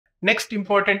Next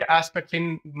important aspect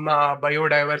in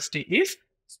biodiversity is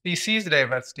species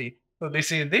diversity. So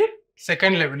this is the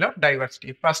second level of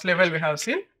diversity. First level we have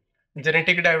seen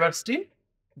genetic diversity,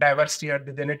 diversity at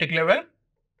the genetic level.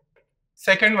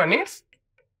 Second one is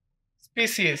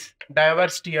species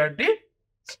diversity at the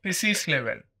species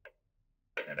level,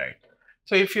 right?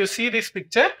 So if you see this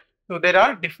picture, so there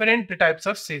are different types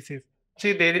of species.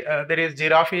 See, there is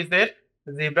giraffe is there,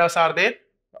 zebras are there,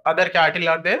 other cattle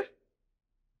are there.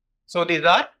 So these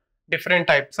are different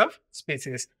types of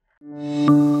species.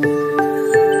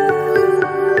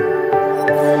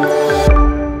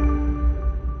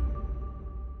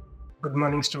 Good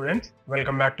morning, students.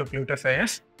 Welcome back to Plutus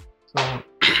IAS. So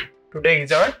today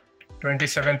is our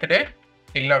 27th day.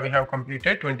 Till now we have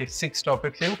completed 26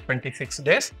 topics in 26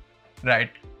 days. Right.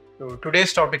 So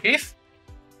today's topic is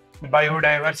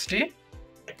biodiversity.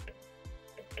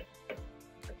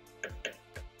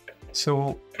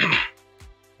 So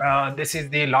this is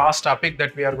the last topic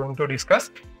that we are going to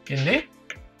discuss in the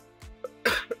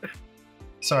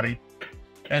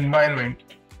environment.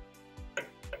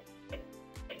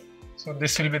 So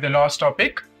this will be the last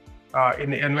topic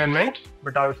in the environment,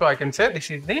 but also I can say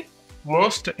this is the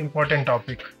most important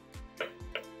topic.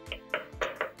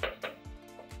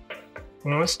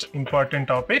 Most important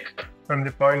topic from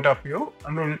the point of view,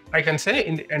 I can say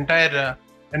in the entire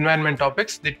environment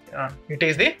topics that it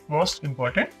is the most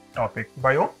important topic,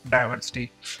 biodiversity,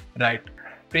 right?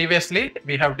 Previously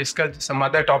we have discussed some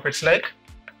other topics like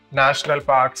national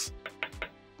parks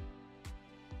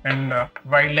and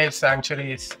wildlife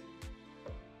sanctuaries,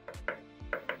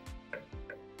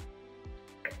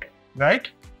 right?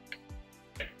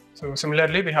 So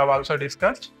similarly we have also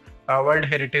discussed World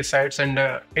Heritage Sites and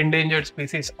endangered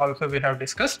species also we have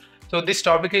discussed. So this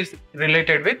topic is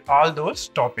related with all those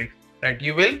topics, right?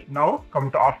 You will now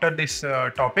come to, after this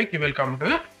topic, you will come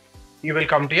to a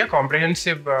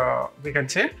comprehensive, we can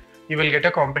say, you will get a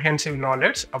comprehensive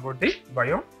knowledge about the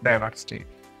biodiversity,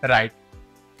 right?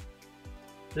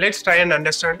 Let's try and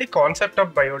understand the concept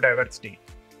of biodiversity.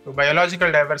 So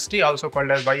biological diversity, also called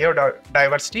as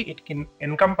biodiversity, it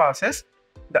encompasses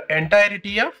the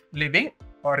entirety of living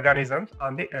organisms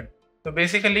on the earth. So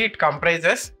basically it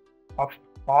comprises of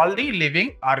all the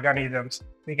living organisms.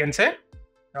 We can say,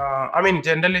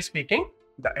 generally speaking,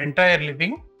 the entire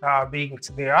living beings,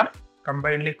 they are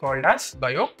combinedly called as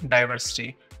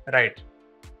biodiversity, right?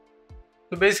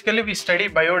 So basically we study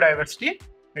biodiversity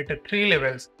at 3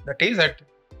 levels, that is at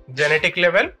genetic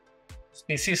level,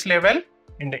 species level,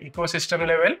 and the ecosystem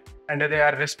level, and they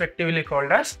are respectively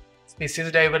called as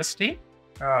species diversity.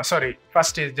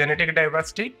 First is genetic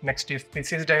diversity, next is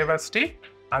species diversity,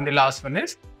 and the last one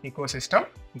is ecosystem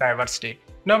diversity.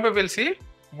 Now we will see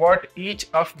what each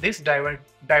of this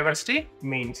diversity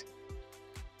means.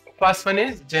 First one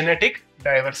is genetic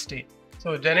diversity.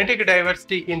 So genetic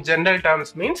diversity in general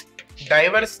terms means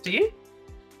diversity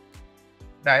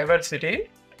at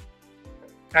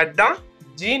the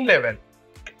gene level,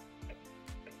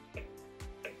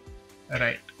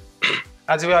 right?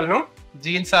 As we all know,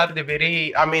 genes are the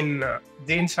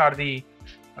genes are the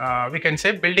we can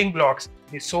say building blocks,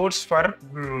 the source for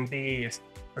the,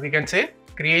 we can say,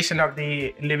 creation of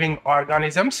the living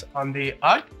organisms on the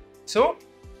earth. So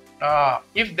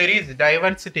if there is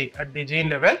diversity at the gene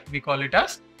level, we call it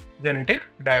as genetic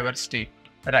diversity,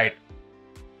 right?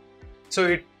 So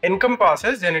it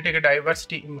encompasses, genetic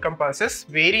diversity encompasses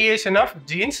variation of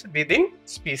genes within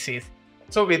species.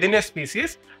 So within a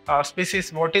species,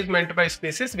 what is meant by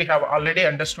species, we have already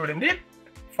understood in the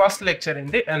first lecture in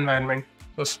the environment.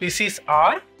 So species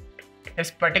are, a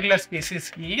particular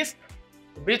species is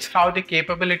which have the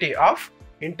capability of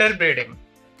interbreeding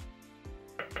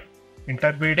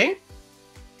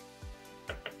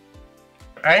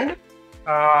and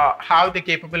have the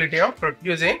capability of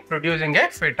producing a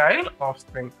fertile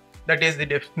offspring. That is the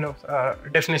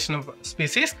definition of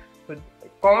species. So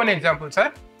common examples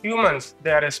are humans,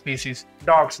 they are a species;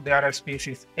 dogs, they are a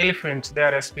species; elephants, they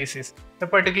are a species; a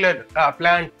particular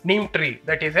plant, neem tree,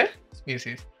 that is a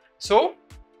species. So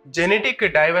genetic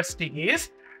diversity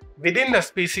is within the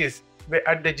species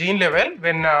at the gene level.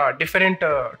 When different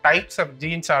types of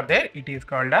genes are there, it is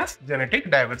called as genetic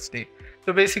diversity.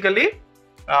 So basically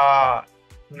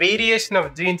variation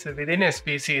of genes within a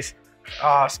species,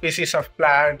 species of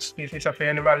plants, species of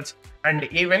animals, and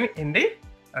even in the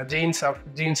genes of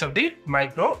the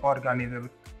microorganisms.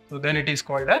 So then it is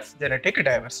called as genetic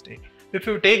diversity. If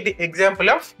you take the example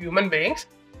of human beings,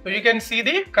 so you can see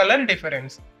the color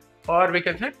difference, or we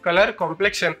can say color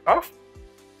complexion of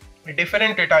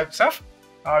different types of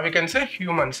we can say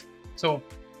humans. So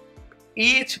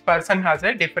each person has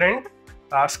a different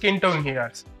skin tone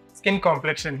here. skin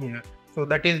complexion here. So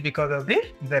that is because of the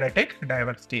genetic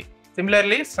diversity.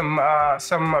 Similarly, some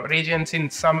regions in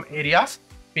some areas,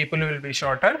 people will be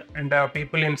shorter, and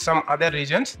people in some other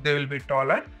regions, they will be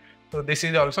taller. So this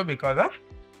is also because of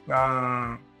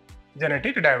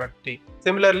genetic diversity.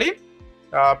 Similarly,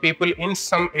 people in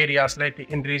some areas like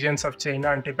in regions of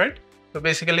China and Tibet, so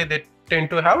basically they tend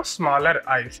to have smaller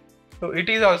eyes. So it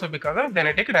is also because of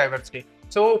genetic diversity.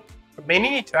 So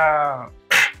many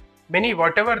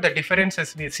whatever the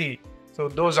differences we see, so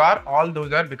all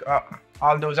those are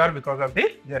because of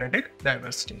the genetic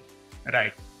diversity,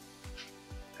 right?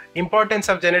 Importance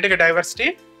of genetic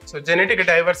diversity. So genetic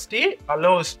diversity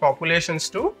allows populations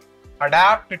to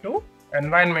adapt to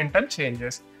environmental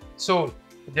changes. So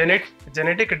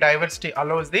genetic diversity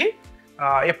allows a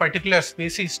particular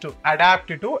species to adapt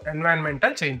to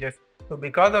environmental changes. So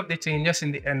because of the changes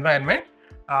in the environment,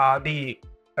 the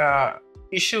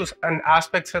issues and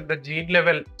aspects of the gene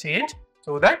level change,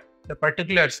 so that the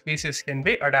particular species can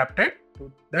be adapted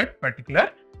to that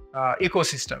particular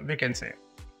ecosystem, we can say,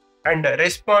 and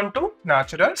respond to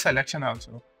natural selection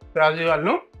also. So as you all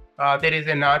know, there is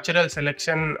a natural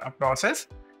selection process.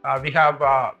 We have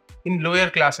in lower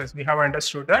classes, we have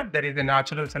understood that there is a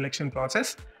natural selection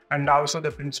process, and also the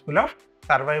principle of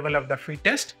survival of the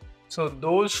fittest. So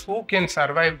those who can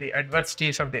survive the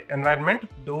adversities of the environment,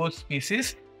 those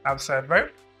species have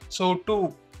survived. So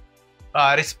to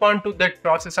respond to that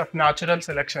process of natural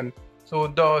selection, so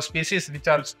the species which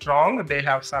are strong, they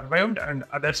have survived, and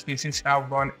other species have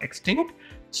gone extinct.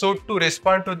 So to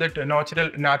respond to that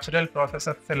natural process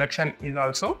of selection is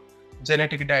also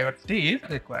genetic diversity is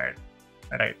required,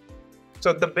 right?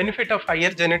 So the benefit of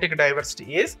higher genetic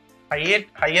diversity is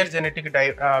higher genetic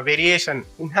variation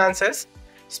enhances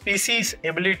species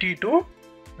ability to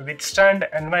withstand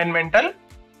environmental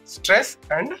stress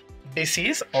and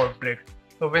disease outbreak.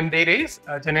 So when there is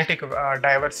genetic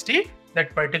diversity,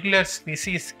 that particular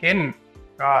species can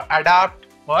adapt,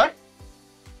 or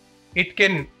it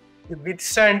can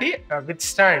withstand the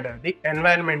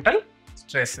environmental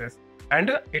stresses, and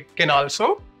it can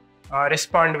also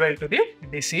respond well to the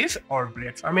disease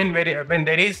outbreaks. I mean, when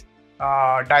there is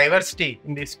diversity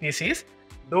in the species,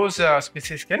 those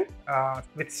species can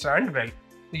withstand well.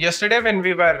 Previously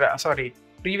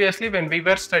when we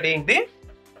were studying the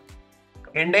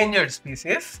endangered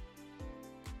species,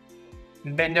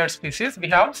 we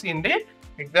have seen the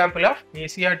example of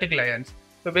Asiatic lions.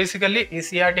 So basically,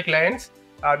 Asiatic lions,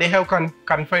 they have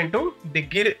confined to the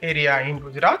Gir area in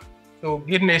Gujarat. So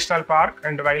Gir National Park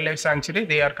and Wildlife Sanctuary,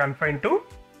 they are confined to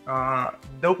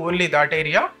only that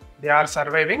area. They are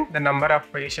surviving. The number of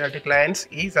Asiatic lions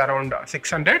is around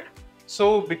 600.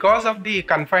 So because of the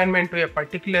confinement to a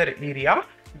particular area,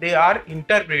 they are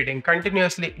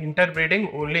continuously interbreeding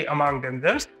only among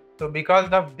themselves. So because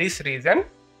of this reason,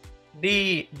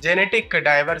 the genetic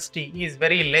diversity is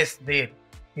very less there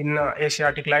in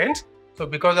Asiatic lions. So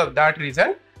because of that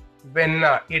reason, when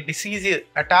a disease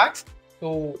attacks,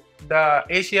 so the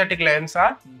Asiatic lions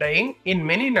are dying in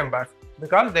many numbers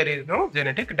because there is no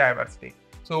genetic diversity.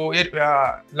 So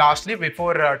lastly,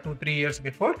 before 2-3 years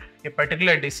before, a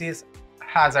particular disease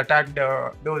has attacked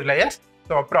those lions.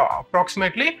 So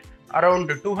approximately around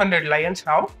 200 lions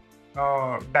have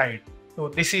died. So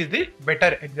this is the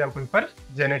better example for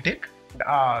genetic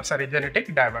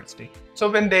diversity.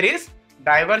 So when there is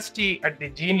diversity at the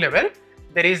gene level,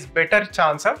 there is better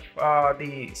chance of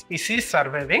the species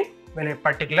surviving when a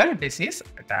particular disease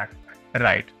attacks.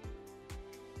 Right.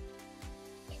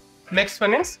 Next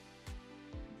one is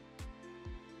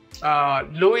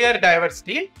lower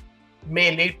diversity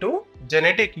may lead to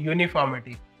genetic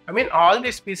uniformity. I mean, all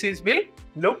the species will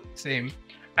look same,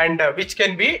 and which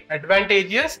can be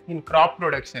advantageous in crop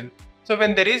production. So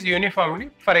when there is uniformity,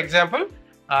 for example,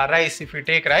 rice, if you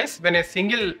take rice, when a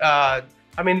single,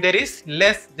 there is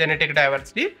less genetic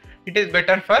diversity, it is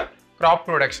better for crop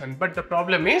production. But the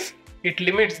problem is, it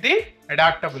limits the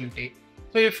adaptability.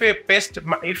 So if a pest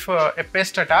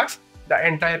attacks, the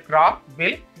entire crop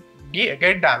will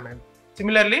get damaged.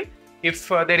 Similarly, if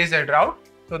there is a drought,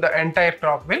 so the entire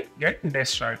crop will get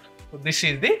destroyed. So this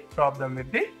is the problem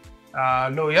with the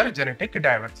lower genetic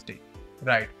diversity,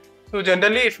 right? So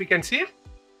generally, if we can see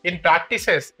in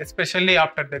practices, especially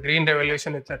after the Green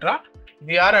Revolution, etc.,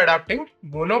 we are adopting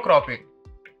monocropping.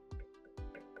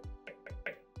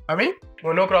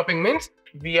 Monocropping means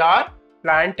we are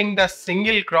planting the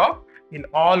single crop in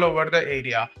all over the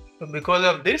area. So because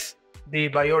of this, the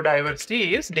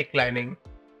biodiversity is declining.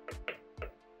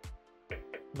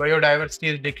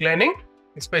 Biodiversity is declining,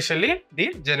 especially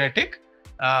the genetic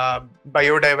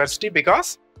biodiversity,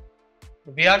 because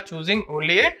we are choosing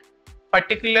only a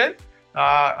particular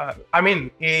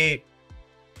a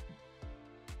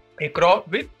crop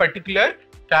with particular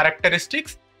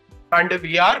characteristics, and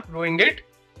we are growing it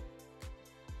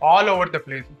all over the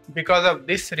place. Because of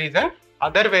this reason,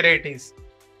 other varieties,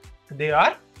 they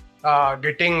are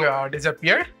getting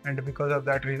disappeared, and because of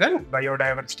that reason,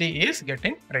 biodiversity is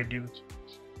getting reduced.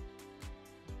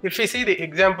 If we see the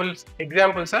examples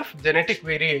of genetic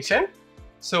variation,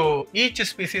 so each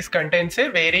species contains a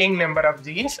varying number of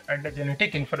genes and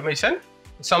genetic information.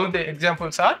 Some of the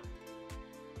examples are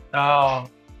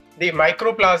the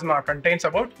mycoplasma contains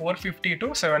about 450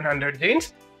 to 700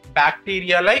 genes.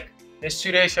 Bacteria like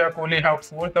Escherichia coli have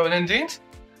 4,000 genes,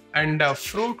 and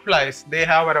fruit flies, they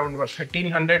have around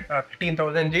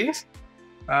 13,000 genes.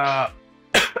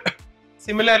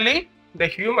 Similarly, the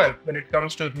human, when it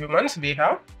comes to humans, we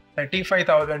have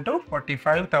 35,000 to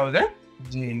 45,000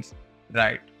 genes,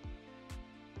 right?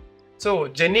 So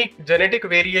genetic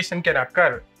variation can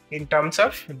occur in terms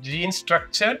of gene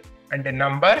structure and the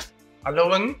numbers,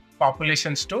 allowing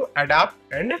populations to adapt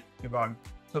and evolve.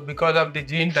 So because of the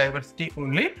gene diversity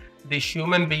only, the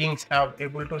human beings have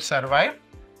able to survive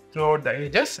throughout the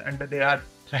ages, and they are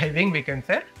thriving, we can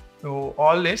say. So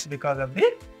all this because of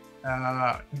the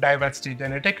diversity,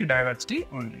 genetic diversity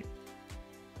only.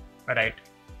 Right.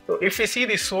 So if we see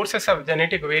the sources of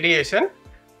genetic variation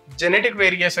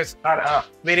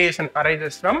variation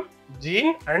arises from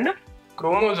gene and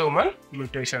chromosomal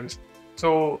mutations.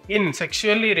 So in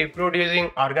sexually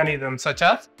reproducing organisms such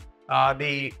as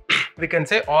we can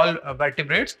say all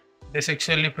vertebrates, they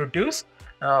sexually produce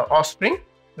offspring,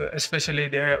 especially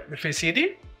if we see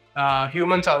the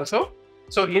humans also.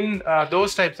 So in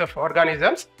those types of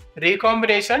organisms,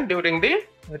 recombination during the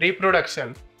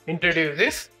reproduction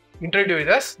introduces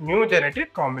new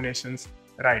genetic combinations,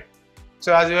 right?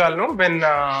 So as you all know, when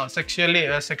sexual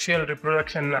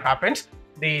reproduction happens,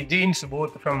 the genes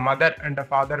both from mother and the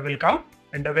father will come,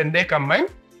 and when they combine,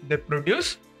 they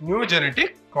produce new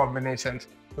genetic combinations.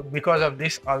 So because of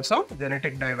this also,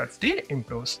 genetic diversity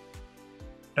improves,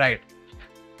 right?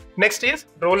 Next is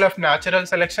role of natural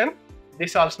selection.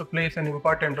 This also plays an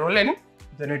important role in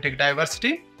genetic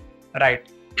diversity, right?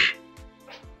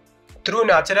 Through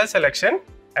natural selection,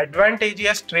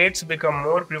 advantageous traits become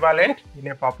more prevalent in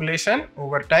a population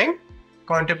over time,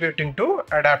 contributing to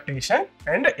adaptation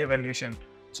and evolution.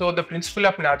 So the principle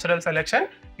of natural selection,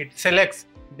 it selects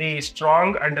the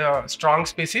strong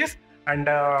species, and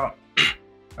the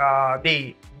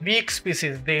weak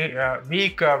species, we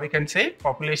can say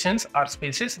populations or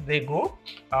species,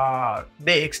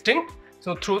 they extinct.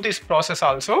 So through this process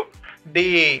also,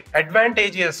 the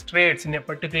advantageous traits in a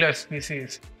particular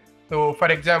species. So for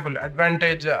example,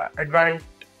 advantageous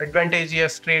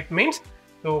trait means,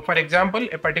 so for example,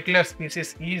 a particular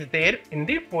species is there in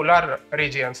the polar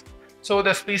regions. So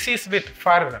the species with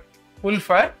full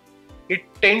fur, it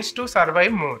tends to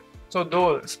survive more. So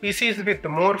those species with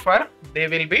more fur, they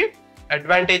will be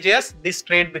advantageous. This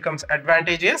trait becomes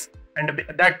advantageous, and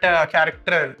that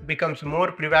character becomes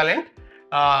more prevalent,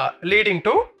 leading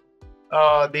to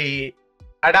the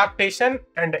adaptation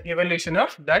and evolution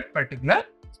of that particular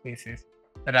species,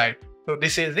 right? So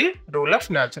this is the role of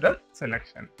natural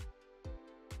selection.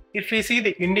 If we see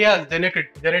the India's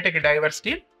genetic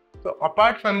diversity, so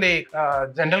apart from the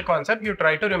general concept, you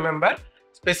try to remember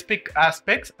specific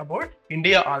aspects about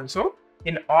India also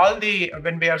in all the,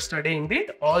 when we are studying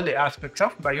all the aspects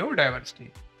of biodiversity.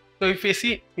 So if we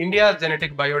see India's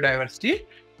genetic biodiversity,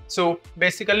 so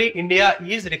basically India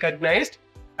is recognized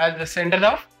as the center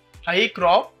of high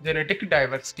crop genetic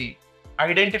diversity,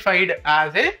 identified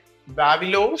as a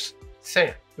Vavilov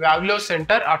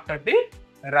Center after the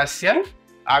Russian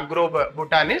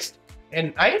agrobotanist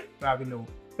N.I. Vavilov.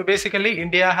 So basically,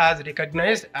 India has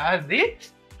recognized as the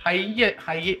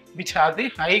which has the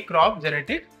high crop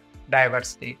genetic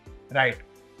diversity, right?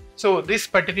 So this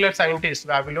particular scientist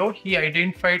Vavilov, he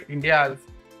identified India as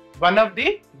one of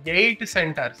the 8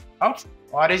 centers of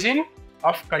origin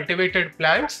of cultivated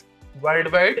plants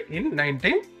worldwide in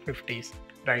 1950s,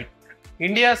 right?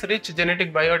 India's rich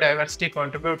genetic biodiversity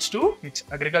contributes to its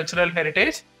agricultural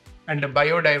heritage and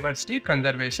biodiversity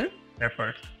conservation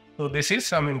efforts. So this is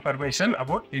some information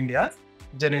about India's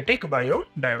genetic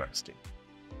biodiversity.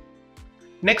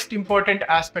 Next important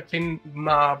aspect in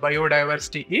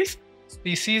biodiversity is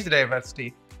species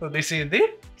diversity. So this is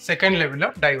the second level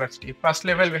of diversity. First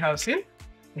level we have seen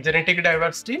genetic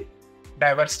diversity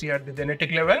at the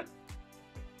genetic level.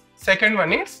 Second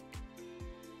one is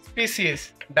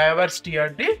species diversity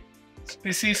at the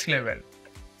species level,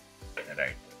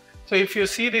 right? So if you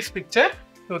see this picture,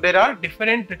 so there are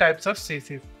different types of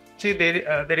species. See,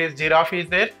 there is giraffe is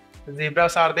there,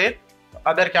 zebras are there,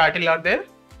 other cattle are there,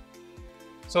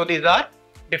 So these are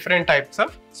different types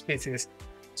of species.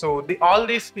 So all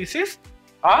these species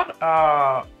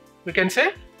are, we can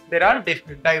say, there are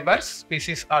diverse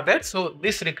species are there. So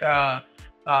this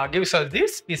gives us the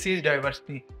species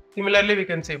diversity. Similarly, we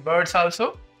can say birds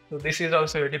also. So this is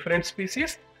also a different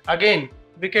species. Again,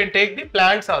 we can take the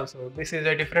plants also. This is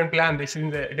a different plant, this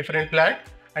is a different plant,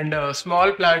 and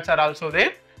small plants are also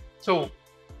there. So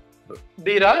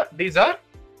these are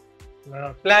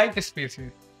plant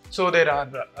species. So there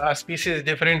are species,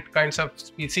 different kinds of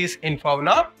species in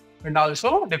fauna, and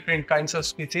also different kinds of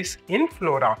species in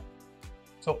flora.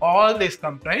 So all this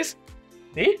comprise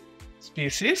the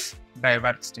species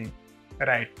diversity,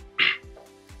 right?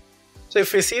 So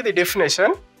if we see the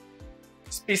definition,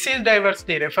 species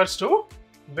diversity refers to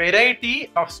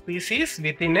variety of species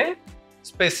within a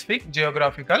specific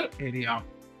geographical area,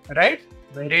 right?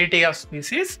 Variety of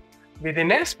species within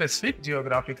a specific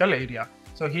geographical area.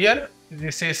 So here,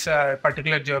 this is a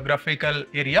particular geographical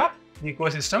area, the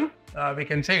ecosystem. We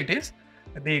can say it is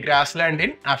the grassland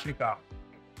in Africa.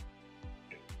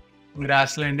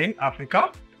 Grassland in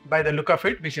Africa. By the look of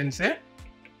it, we can say,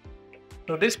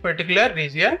 so this particular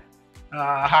region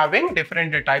having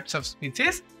different types of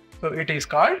species. So it is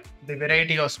called the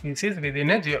variety of species within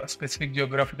a specific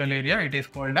geographical area. It is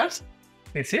called as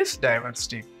species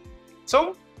diversity.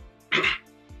 So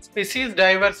species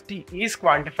diversity is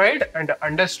quantified and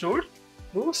understood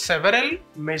through several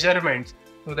measurements.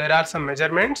 So there are some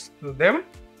measurements. Through them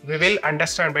we will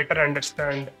understand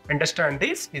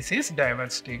the species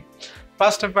diversity.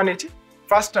 First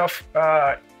of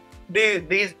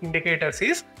these indicators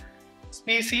is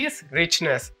species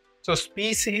richness. So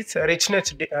species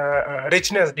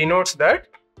richness denotes that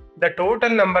the total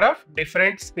number of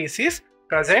different species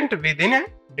present within a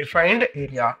defined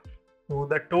area. So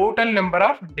the total number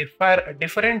of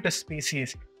different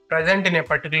species present in a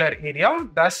particular area,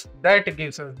 thus that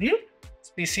gives us the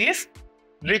species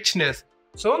richness.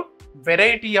 So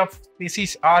variety of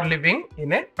species are living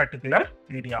in a particular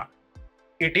area.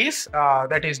 It is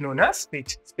that is known as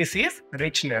species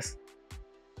richness.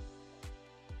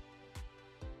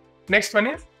 Next one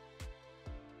is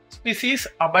species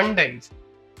abundance.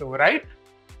 So right,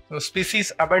 so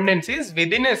species abundance is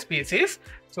within a species.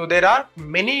 So there are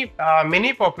many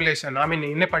population. I mean,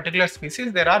 in a particular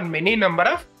species there are many number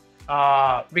of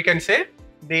we can say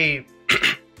the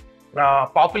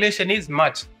population is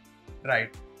much, right?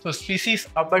 So species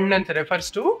abundance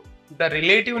refers to the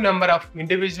relative number of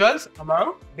individuals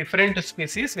among different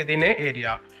species within an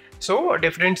area. So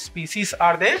different species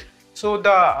are there. So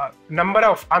the number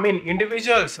of,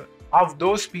 individuals of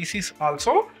those species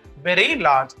also very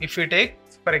large. If we take,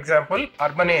 for example,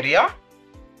 urban area,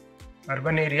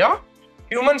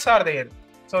 humans are there.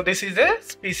 So this is a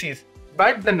species,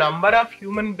 but the number of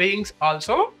human beings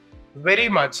also very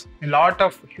much. A lot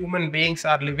of human beings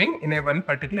are living in a one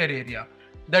particular area.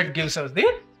 That gives us the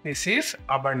species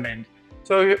abundance.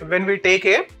 So when we take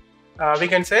a, we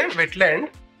can say wetland.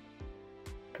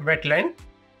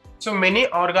 So many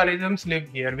organisms live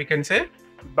here. We can say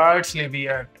birds live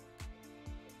here,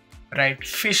 right?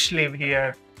 Fish live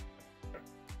here.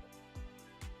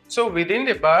 So within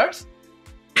the birds,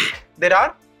 there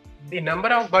are the number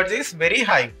of birds is very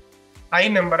high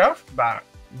number of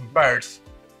birds.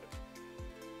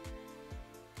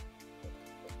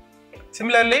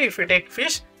 Similarly, if we take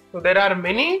fish, so there are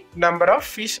many number of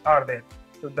fish are there.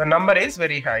 So the number is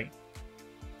very high.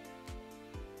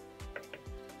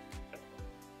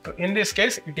 So in this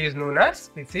case, it is known as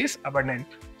species abundance.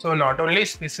 So not only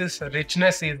species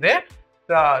richness is there,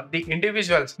 the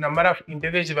individuals, number of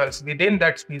individuals within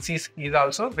that species is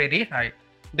also very high.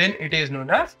 Then it is known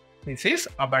as species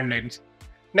abundance.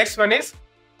 Next one is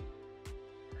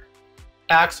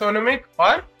taxonomic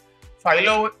or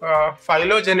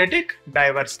phylogenetic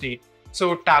diversity.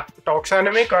 So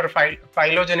taxonomic or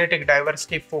phylogenetic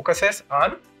diversity focuses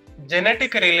on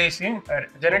genetic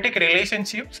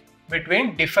relationships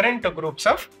between different groups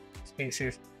of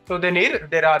species. So when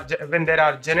there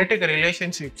are genetic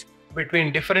relationships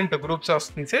between different groups of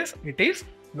species, it is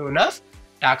known as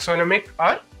taxonomic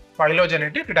or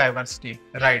phylogenetic diversity.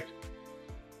 Right.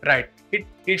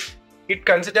 It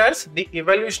considers the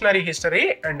evolutionary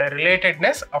history and the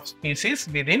relatedness of species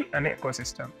within an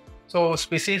ecosystem. So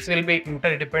species will be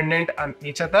interdependent on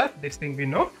each other. This thing we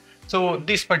know. So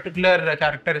this particular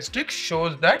characteristic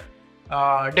shows that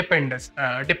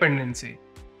dependency.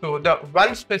 So the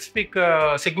one specific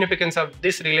significance of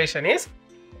this relation is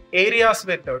areas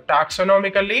with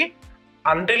taxonomically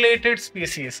unrelated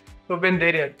species. So when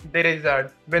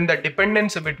when the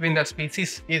dependence between the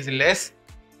species is less,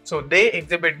 so they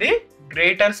exhibit the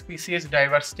greater species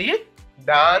diversity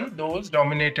than those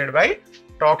dominated by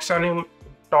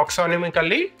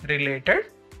taxonomically related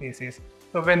species.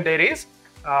 So when there is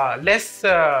less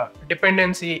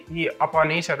dependency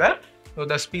upon each other, so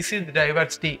the species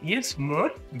diversity is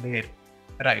more there,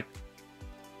 right?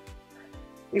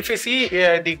 If you see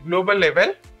the global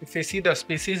level, if you see the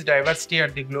species diversity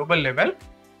at the global level,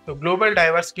 so global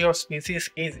diversity of species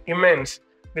is immense,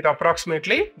 with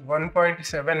approximately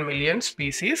 1.7 million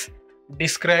species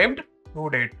described to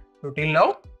date. So till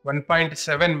now,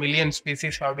 1.7 million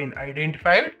species have been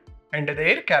identified and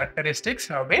their characteristics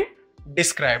have been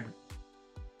described.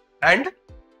 And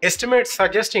estimates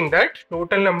suggesting that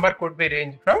total number could be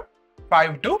ranged from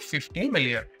 5 to 50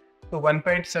 million. So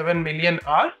 1.7 million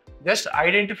are just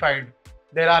identified.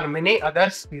 There are many other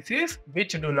species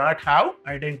which do not have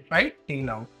identified till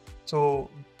now. So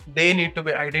they need to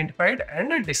be identified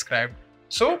and described.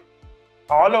 So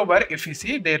all over, if you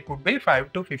see, there could be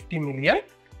 5 to 50 million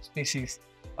species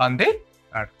on the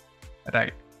earth,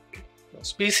 right?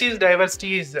 Species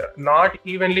diversity is not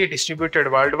evenly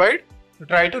distributed worldwide. So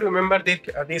try to remember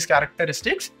these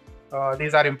characteristics.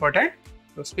 These are important.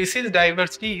 So species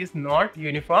diversity is not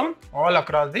uniform all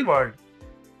across the world.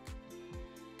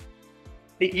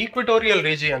 The equatorial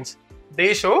regions,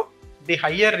 they show the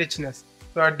higher richness.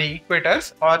 So at the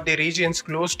equators or the regions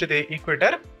close to the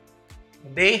equator,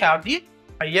 they have the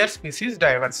higher species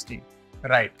diversity,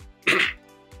 right?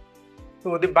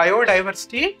 So the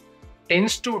biodiversity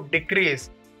tends to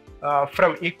decrease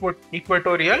from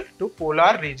equatorial to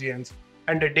polar regions,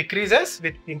 and decreases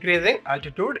with increasing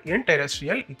altitude in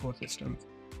terrestrial ecosystems.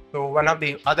 So one of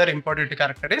the other important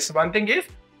characteristics, one thing is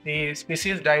the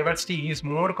species diversity is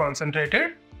more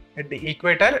concentrated at the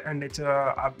equator and its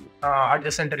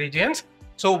adjacent regions.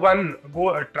 So one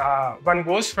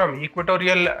goes from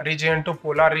equatorial region to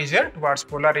polar region, towards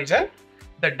polar region,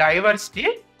 the diversity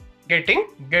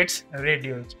gets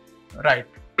reduced, right?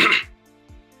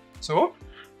 So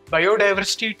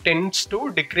biodiversity tends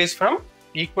to decrease from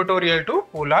equatorial to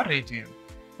polar region.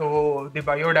 So the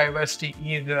biodiversity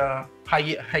is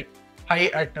high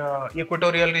at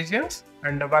equatorial regions,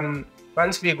 and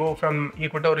once we go from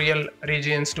equatorial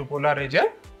regions to polar region,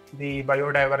 the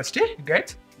biodiversity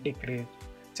gets decreased.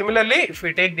 Similarly, if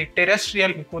we take the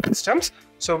terrestrial ecosystems,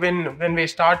 so when we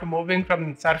start moving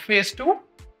from surface to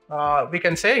we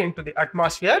can say into the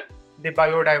atmosphere, the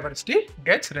biodiversity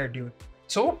gets reduced.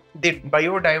 So the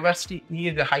biodiversity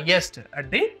is the highest at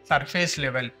the surface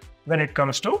level when it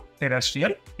comes to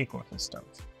terrestrial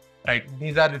ecosystems, right?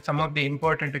 These are some of the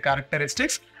important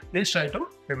characteristics. Please try to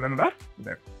remember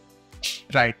them,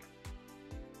 right?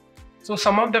 So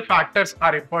some of the factors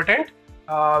are important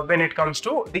when it comes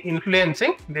to the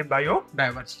influencing the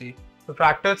biodiversity. So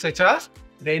factors such as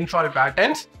rainfall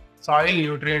patterns, soil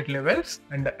nutrient levels,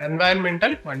 and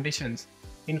environmental conditions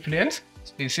influence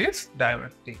species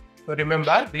diversity. So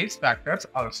remember these factors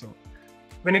also.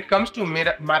 When it comes to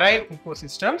marine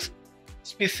ecosystems,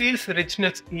 species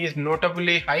richness is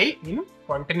notably high in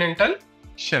continental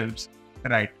shelves,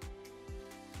 right?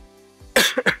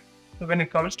 So when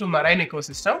it comes to marine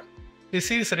ecosystem,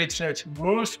 species richness,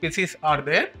 more species are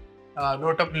there.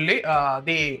 Notably,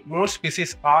 the more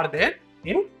species are there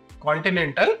in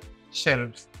continental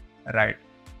shelves, right?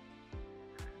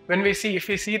 When we see, if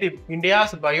we see the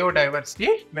India's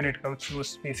biodiversity when it comes to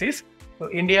species, so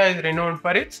India is renowned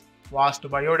for its vast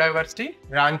biodiversity,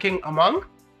 ranking among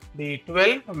the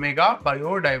 12 mega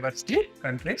biodiversity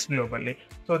countries globally.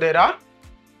 So there are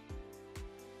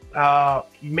 12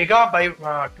 mega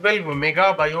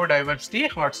biodiversity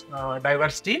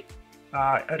diversity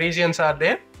regions are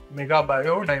there. Mega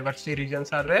biodiversity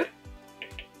regions are there.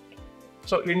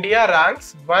 So India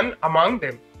ranks one among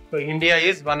them. So India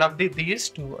is one of these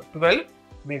 12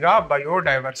 mega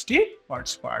biodiversity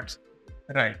hotspots,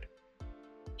 right?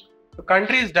 The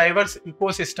country's diverse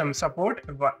ecosystem support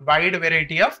a wide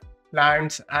variety of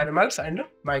plants, animals, and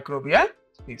microbial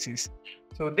species.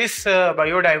 So this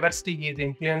biodiversity is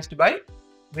influenced by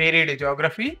varied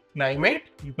geography, climate,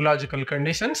 ecological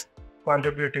conditions,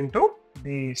 contributing to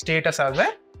the status as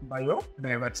a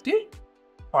biodiversity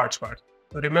hotspot.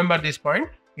 So remember this point,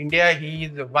 India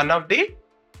is one of the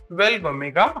 12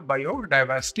 mega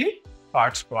biodiversity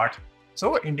hotspot.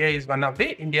 So India is a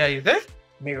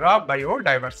mega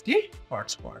biodiversity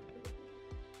hotspot,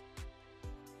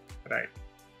 right?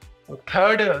 So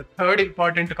third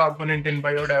important component in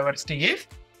biodiversity is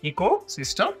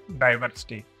ecosystem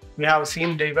diversity. We have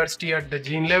seen diversity at the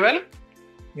gene level.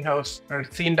 We have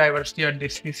seen diversity at the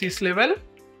species level.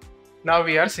 Now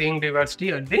we are seeing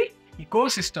diversity at the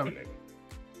ecosystem level,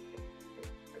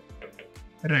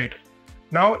 right?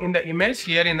 Now in the image,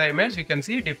 here in the image, you can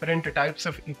see different types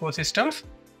of ecosystems.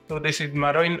 So this is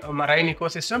marine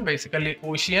ecosystem, basically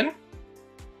ocean,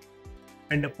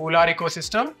 and the polar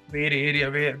ecosystem, where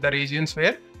the regions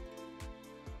where.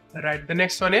 Right. The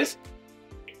next one is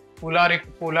polar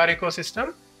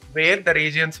ecosystem, where the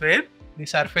regions where the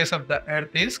surface of the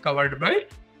earth is covered by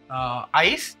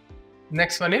ice.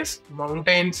 Next one is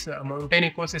mountain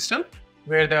ecosystem,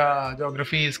 where the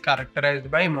geography is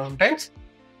characterized by mountains.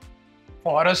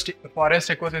 Forest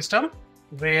ecosystem,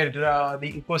 where the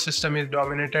ecosystem is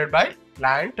dominated by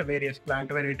various plant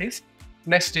varieties.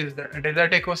 Next is the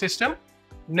desert ecosystem.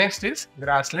 Next is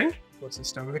grassland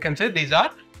ecosystem. We can say these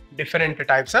are different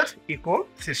types of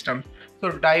ecosystem.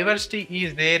 So diversity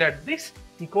is there at this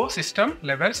ecosystem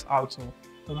levels also.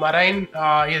 So marine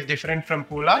is different from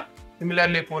polar.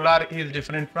 Similarly, polar is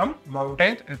different from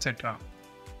mountains, etc.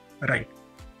 Right.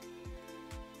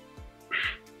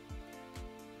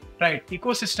 Right.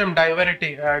 Ecosystem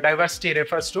diversity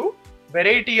refers to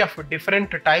variety of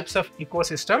different types of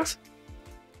ecosystems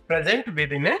present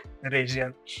within a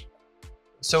region.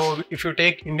 So if you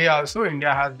take India also,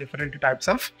 India has different types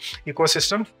of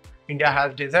ecosystems. India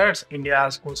has deserts, India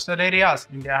has coastal areas,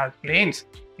 India has plains,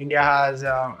 India has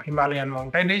Himalayan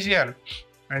mountain region,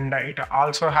 and it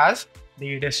also has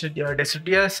the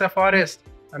deciduous forest.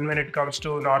 And when it comes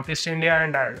to Northeast India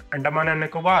and Andaman and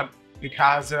Nicobar, it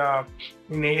has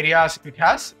in areas it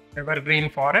has evergreen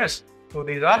forest. So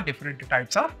these are different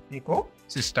types of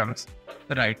ecosystems,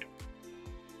 right?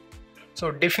 So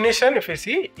definition, if you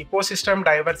see, ecosystem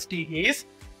diversity is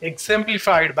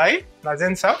exemplified by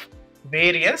presence of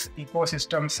various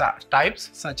ecosystem types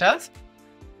such as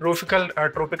tropical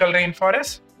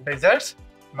rainforests, deserts,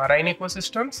 marine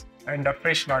ecosystems, and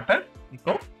freshwater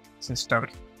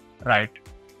ecosystems. Right.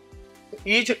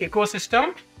 Each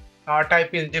ecosystem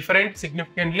type is different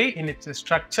significantly in its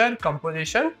structure,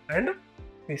 composition, and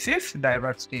species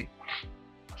diversity.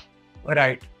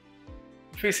 Right.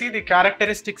 If we see the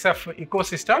characteristics of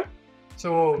ecosystem,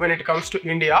 so when it comes to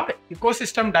India,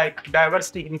 ecosystem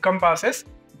diversity encompasses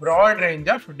broad range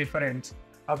of difference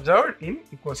observed in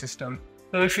ecosystem.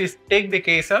 So if we take the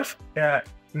case of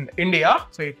India,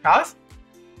 so it has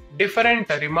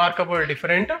remarkable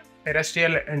different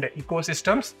terrestrial and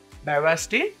ecosystems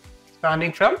diversity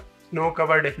spanning from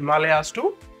snow-covered Himalayas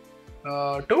to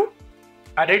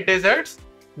arid deserts,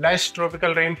 lush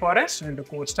tropical rainforests, and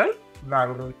coastal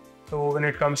mangroves. So when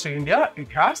it comes to India, it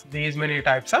has these many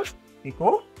types of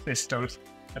ecosystems,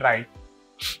 right?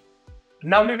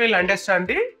 Now we will understand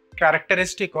the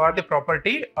characteristic or the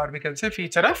property, or we can say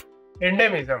feature of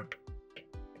endemism.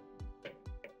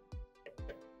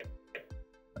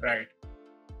 Right.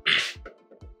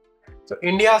 So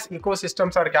India's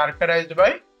ecosystems are characterized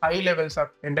by high levels of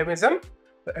endemism.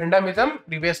 So endemism,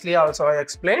 previously also I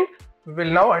explained. We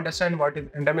will now understand what is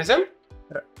endemism.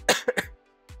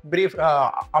 Brief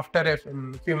after a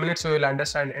few minutes we will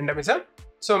understand endemism.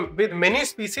 So with many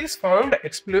species found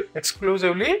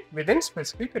exclusively within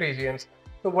specific regions.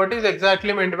 So what is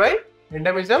exactly meant by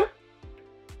endemism?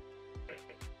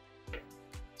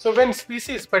 So when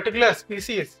particular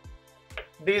species,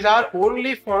 these are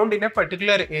only found in a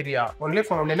particular area,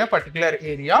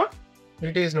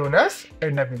 it is known as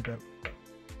endemism.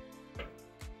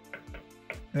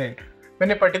 Right.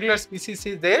 When a particular species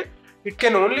is there, it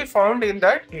can only found in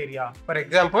that area. For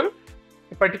example,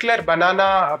 a particular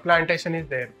banana plantation is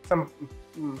there. Some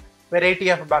variety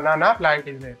of banana plant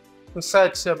is there. So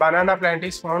such banana plant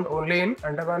is found only in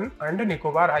Andaman and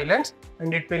Nicobar Islands,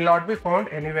 and it will not be found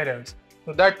anywhere else.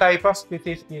 So that type of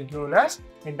species is known as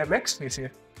endemic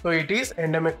species. So it is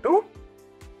endemic to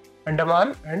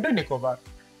Andaman and Nicobar.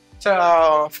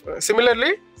 So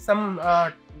similarly,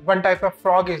 one type of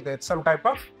frog is there. So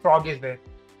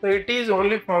it is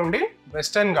only found in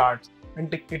Western Ghats,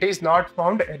 and it is not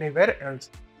found anywhere else.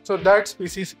 So that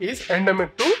species is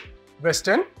endemic to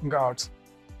Western Ghats.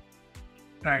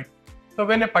 Right. So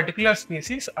when a particular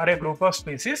species or a group of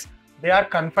species, they are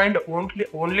confined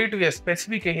only to a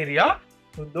specific area,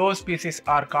 so those species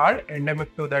are called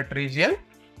endemic to that region,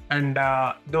 and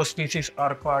those species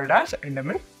are called as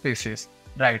endemic species.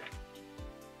 Right.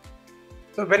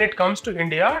 So when it comes to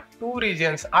India, two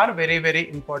regions are very, very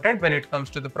important when it comes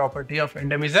to the property of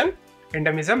endemism.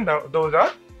 Those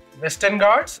are Western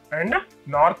Ghats and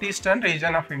northeastern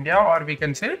region of India, or we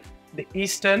can say the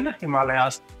eastern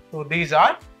Himalayas. So these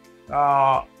are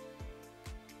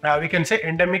we can say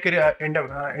endemic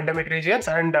regions,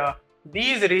 and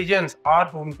these regions are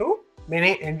home to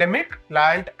many endemic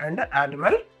plant and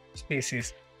animal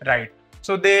species. Right.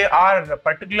 So they are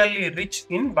particularly rich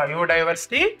in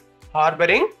biodiversity,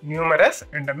 harboring numerous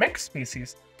endemic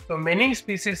species. So many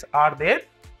species are there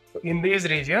So in these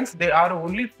regions, they are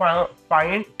only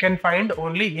can find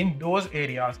only in those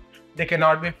areas. They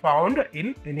cannot be found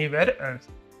in anywhere else.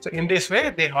 So in this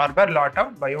way, they harbor a lot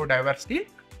of biodiversity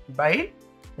by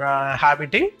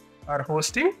habiting or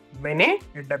hosting many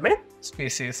endemic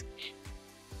species.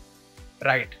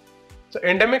 Right. So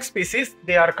endemic species,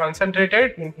 they are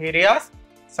concentrated in areas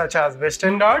such as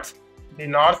Western Ghats, the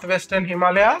Northwestern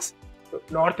Himalayas.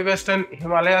 Northwestern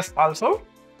Himalayas also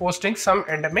hosting some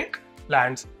endemic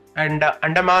plants, and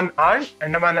Andaman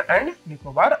and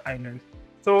Nicobar Islands.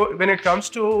 So when it comes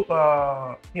to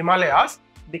Himalayas,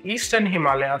 the Eastern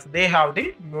Himalayas, they have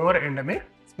the more endemic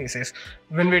species.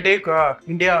 When we take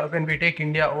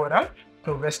India overall,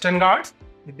 so Western Ghats,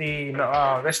 the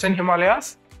Western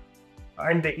Himalayas,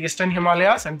 and the Eastern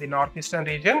Himalayas and the Northeastern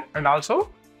region, and also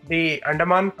the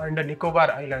Andaman and the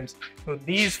Nicobar Islands. So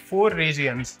these four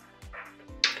regions,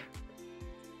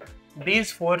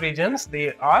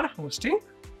 they are hosting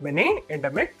many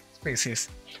endemic species,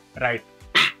 right?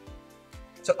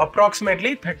 So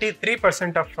approximately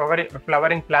 33% of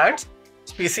flowering plants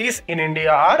species in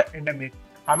India are endemic.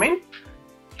 I mean,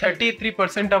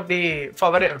 33% of the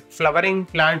flowering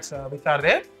plants which are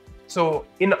there. So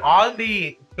in all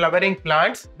the flowering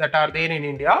plants that are there in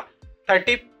India,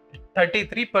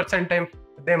 33% of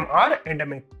them are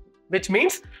endemic, which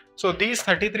means, so these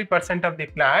 33% of the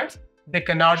plants, they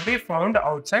cannot be found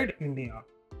outside India,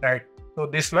 right? So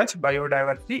this much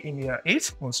biodiversity India is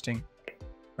hosting,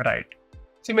 right?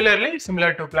 Similarly,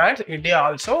 similar to plants, India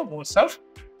also boasts of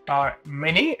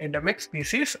many endemic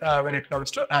species when it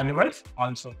comes to animals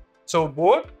also. So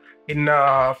both in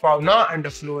fauna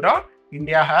and flora,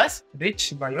 India has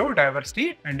rich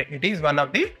biodiversity, and it is one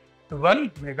of the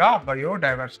 12 mega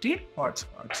biodiversity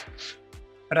hotspots.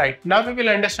 Right, now we will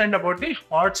understand about the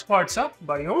hotspots of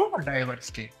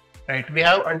biodiversity. Right, we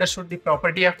have understood the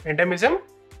property of endemism.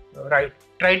 Right,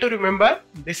 try to remember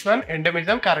this one,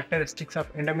 endemism, characteristics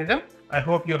of endemism. I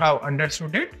hope you have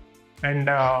understood it. And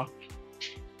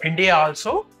India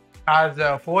also has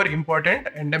 4 important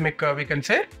endemic, we can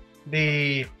say,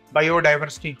 the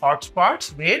biodiversity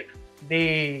hotspots where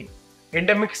the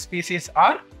endemic species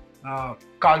are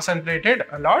concentrated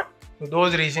a lot. So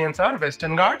those regions are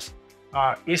Western Ghats,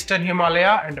 Eastern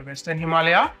Himalaya and Western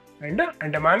Himalaya, and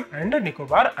Andaman and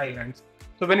Nicobar Islands.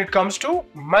 So when it comes to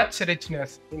much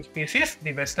richness in species,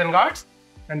 the Western Ghats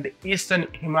and the Eastern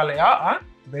Himalaya are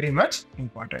very much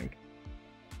important.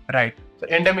 Right. So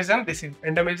endemism, this is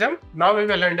endemism. Now we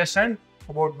will understand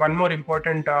about one more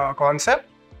important concept.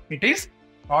 It is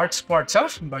hotspots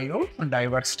of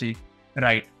biodiversity.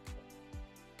 Right.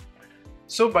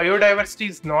 So biodiversity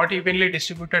is not evenly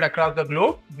distributed across the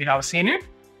globe. We have seen it.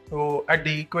 So at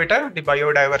the equator, the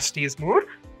biodiversity is more.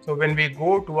 So when we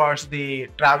go towards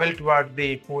travel towards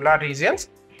the polar regions,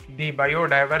 the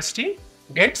biodiversity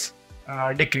gets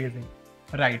decreasing.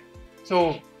 Right.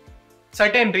 So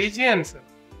certain regions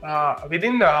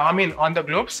on the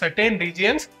globe, certain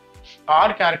regions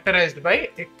are characterized by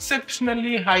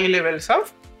exceptionally high levels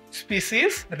of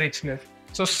species richness.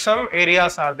 So some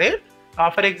areas are there,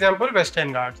 for example,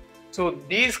 Western Ghats. So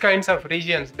these kinds of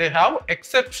regions, they have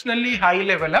exceptionally high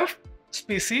level of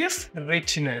species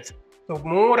richness. So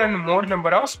more and more number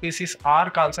of species are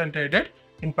concentrated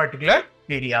in particular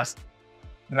areas.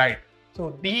 Right.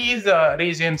 So these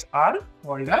regions are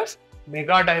called as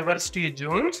megadiversity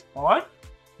zones or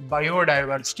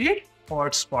biodiversity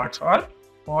hotspots or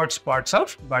hotspots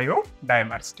of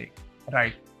biodiversity.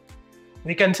 Right.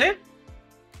 We can say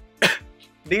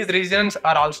these regions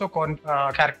are also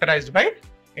characterized by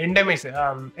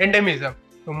endemism.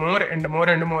 So more and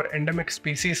more endemic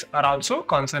species are also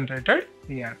concentrated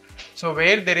here. So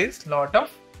where there is lot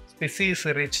of species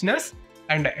richness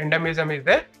and endemism is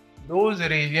there, those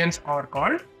regions are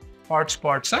called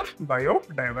hotspots of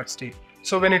biodiversity.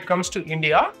 So when it comes to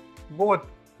India, both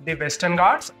the Western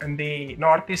Ghats and the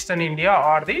Northeastern India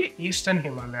or the Eastern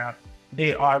Himalaya,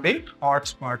 they are the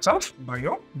hotspots of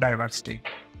biodiversity.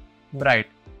 Right.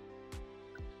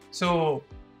 So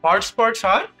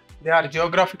hotspots they are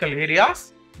geographical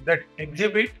areas that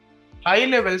exhibit high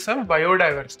levels of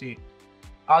biodiversity.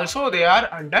 Also, they are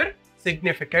under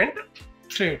significant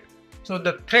threat. So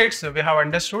the threats we have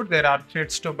understood, there are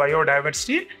threats to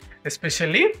biodiversity,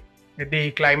 especially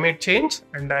the climate change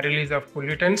and the release of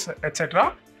pollutants,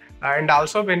 etc. And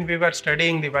also when we were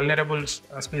studying the vulnerable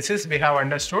species, we have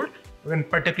understood in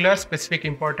particular specific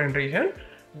important region,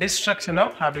 destruction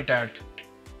of habitat.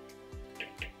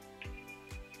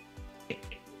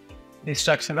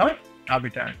 Destruction of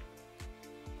habitat.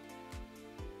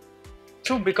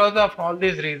 So because of all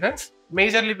these reasons,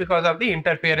 majorly because of the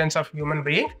interference of human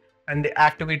beings and the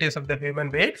activities of the human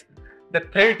beings, the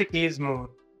threat is more.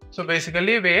 So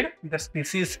basically where the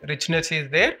species richness is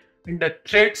there and the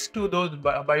threats to those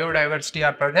biodiversity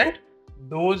are present,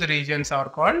 those regions are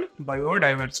called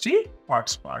biodiversity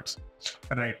hotspots,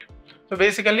 right? So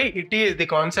basically it is the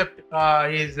concept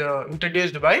is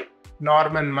introduced by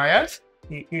Norman Myers.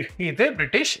 He is a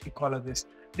British ecologist.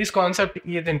 This concept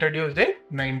is introduced in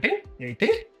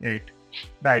 1988,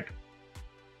 right?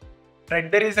 Right,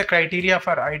 there is a criteria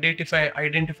for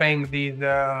identifying these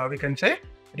we can say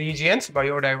regions,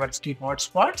 biodiversity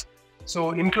hotspots.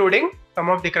 So including some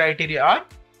of the criteria are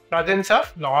presence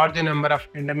of large number of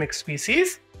endemic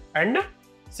species and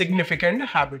significant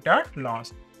habitat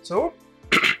loss. So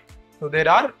so there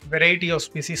are variety of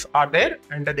species are there,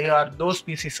 and those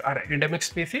species are endemic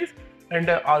species, and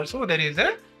also there is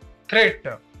a threat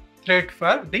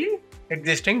for the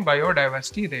existing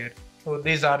biodiversity there. So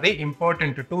these are the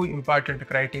two important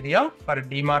criteria for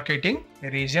demarcating a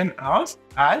region as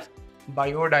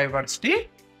biodiversity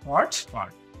hotspot.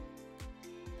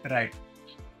 Right.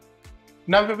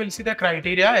 Now we will see the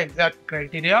exact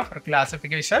criteria for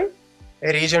classification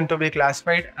a region to be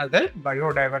classified as a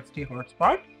biodiversity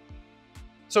hotspot.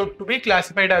 So to be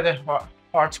classified as a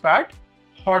hotspot,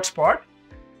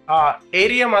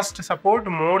 area must support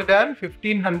more than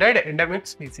 1500 endemic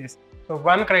species. So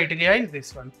one criteria is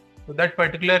this one. So that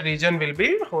particular region will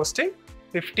be hosting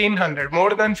 1500,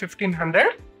 more than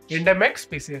 1500 endemic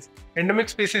species. Endemic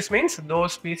species means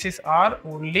those species are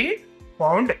only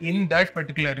found in that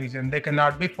particular region. They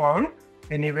cannot be found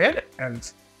anywhere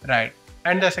else, right?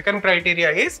 And the second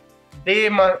criteria is they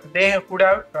must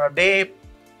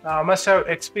have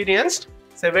experienced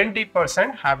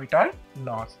 70% habitat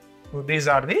loss. So this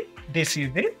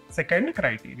is the second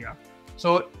criteria.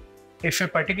 So if a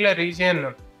particular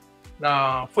region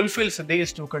fulfills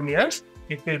these two conditions,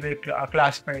 it will be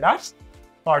classified as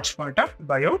hotspot of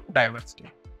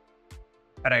biodiversity,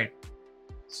 right?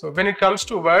 So when it comes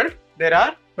to world, there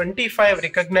are 25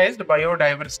 recognized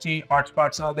biodiversity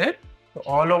hotspots are there. So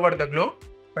all over the globe,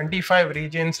 25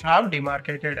 regions have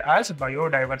demarcated as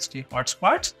biodiversity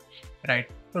hotspots, right?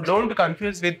 So don't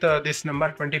confuse with this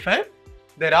number 25.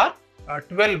 There are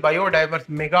 12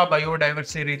 mega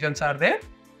biodiversity regions are there.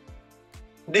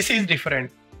 This is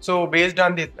different. So based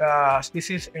on the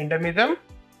species endemism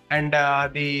and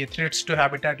the threats to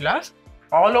habitat loss,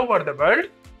 all over the world,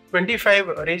 25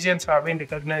 regions have been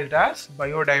recognized as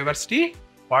biodiversity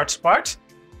hotspots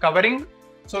covering.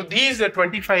 So these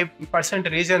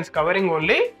 25% regions covering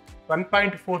only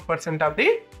 1.4% of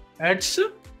the Earth's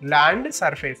land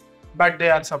surface, but they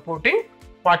are supporting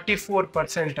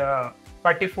 44%,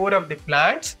 44 of the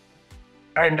plants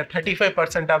and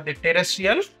 35% of the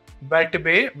terrestrial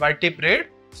vertebrate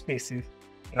species,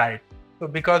 right? So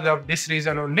because of this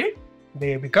reason only,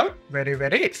 they become very,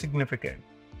 very significant.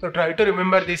 So try to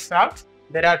remember these facts.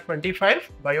 There are 25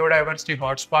 biodiversity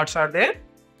hotspots are there.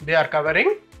 They are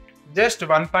covering just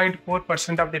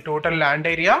 1.4% of the total land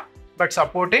area, but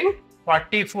supporting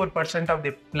 44% of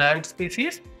the plant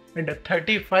species and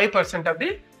 35% of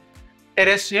the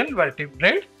terrestrial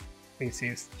vertebrate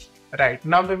species. Right,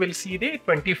 now we will see the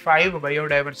 25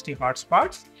 biodiversity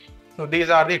hotspots. So these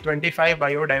are the 25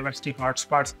 biodiversity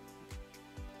hotspots.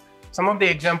 Some of the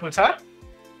examples are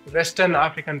Western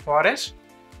African forest,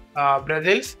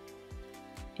 Brazil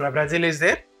is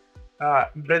there,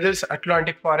 Brazil's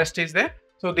Atlantic forest is there.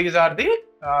 So these are the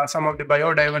some of the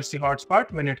biodiversity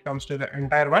hotspot when it comes to the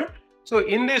entire one. So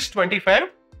in this 25,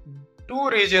 2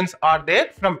 regions are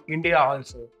there from India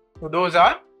also. So those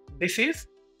are, this is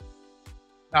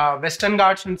Western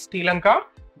Ghats in Sri Lanka.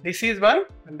 This is one,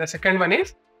 and the second one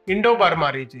is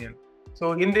Indo-Burma region.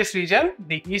 So in this region,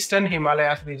 the Eastern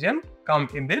Himalayas region come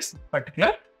in this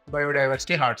particular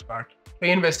biodiversity hotspot. So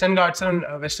in Western Ghats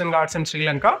and Sri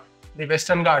Lanka, the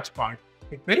Western Ghats part,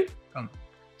 it will come.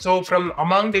 So from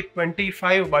among the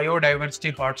 25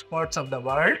 biodiversity hotspots of the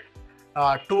world,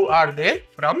 2 are there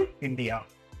from India,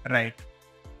 right?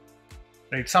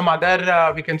 Right. Some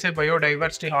other we can say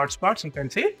biodiversity hotspots. You can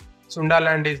see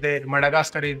Sundaland is there,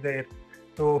 Madagascar is there,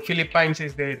 so Philippines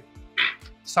is there,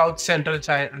 South Central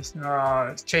China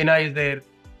is there,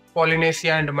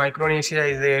 Polynesia and Micronesia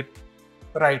is there,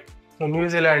 right? So New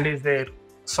Zealand is there,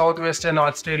 Southwestern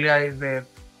Australia is there,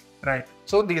 right?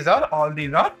 So these are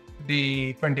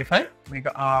the 25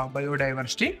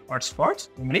 biodiversity hotspots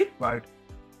in the world,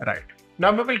 right?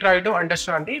 Now we will try to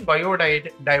understand the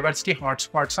biodiversity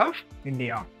hotspots of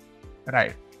India,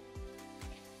 right?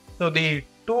 So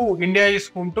India is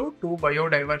home to 2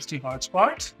 biodiversity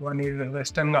hotspots. One is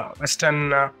Western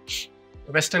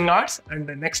Ghats, and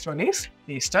the next one is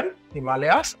Eastern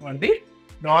Himalayas or the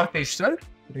northeastern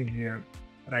region,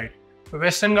 right?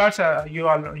 Western Ghats,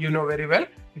 you know very well.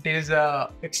 It is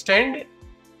extending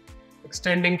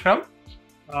from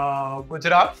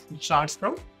Gujarat. It starts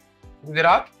from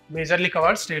Gujarat, majorly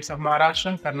covers states of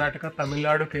Maharashtra, Karnataka, Tamil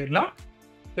Nadu, Kerala.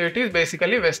 So it is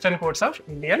basically western coast of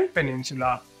Indian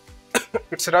Peninsula.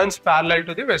 It runs parallel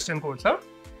to the western coast of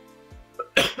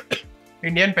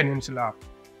Indian Peninsula.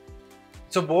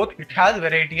 So both it has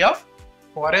variety of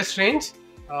forest range.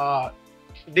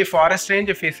 The forest range,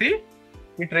 if you see,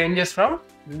 it ranges from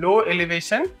low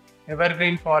elevation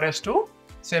evergreen forest to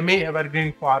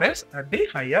semi-evergreen forest at the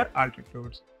higher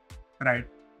altitudes. Right.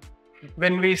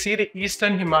 When we see the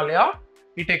eastern Himalaya,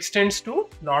 it extends to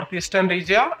northeastern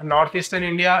India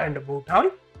and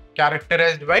Bhutan,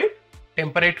 characterized by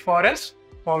temperate forests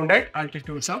found at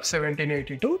altitudes of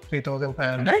 1780 to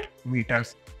 3500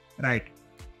 meters. Right.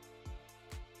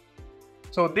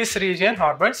 So this region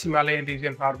harbors, Himalayan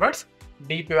region harbors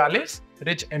deep valleys,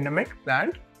 rich endemic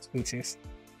plant species.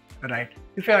 Right.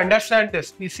 If you understand the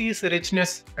species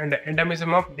richness and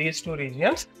endemism of these two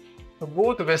regions, so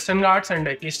both Western Ghats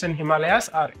and Eastern Himalayas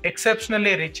are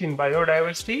exceptionally rich in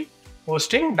biodiversity,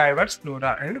 hosting diverse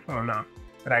flora and fauna.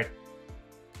 Right.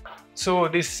 So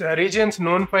this regions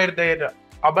known for their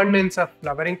abundance of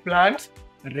flowering plants,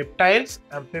 reptiles,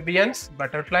 amphibians,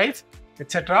 butterflies,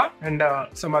 etc., and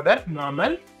some other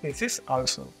mammal species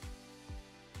also.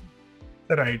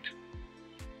 Right.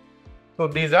 So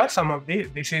these are some of the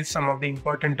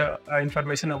important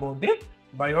information about the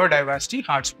biodiversity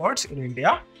hotspots in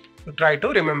India. So try to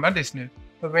remember this name.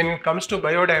 So when it comes to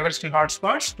biodiversity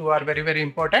hotspots, two are very, very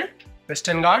important: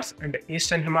 Western Ghats and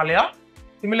Eastern Himalaya.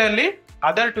 Similarly,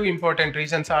 other two important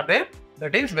regions are there,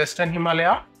 that is Western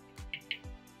Himalaya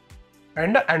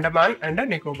and Andaman and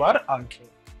Nicobar also.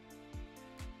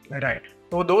 Right.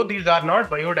 So though these are not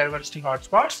biodiversity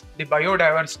hotspots, the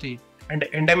biodiversity and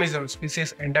endemism,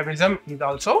 species endemism is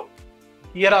also,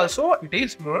 here also it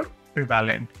is more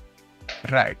prevalent.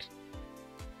 Right.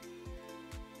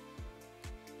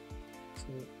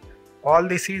 So all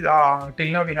this is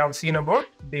till now we have seen about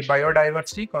the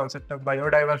biodiversity, concept of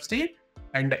biodiversity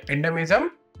and endemism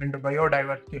and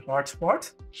biodiversity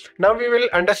hotspots. Now we will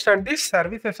understand the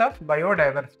services of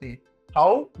biodiversity,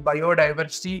 how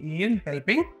biodiversity is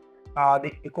helping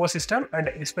the ecosystem and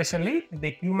especially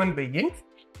the human beings.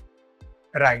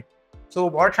 Right. So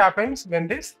what happens when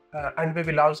this, and we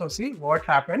will also see what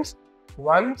happens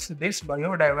once this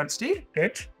biodiversity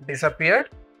gets disappeared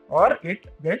or it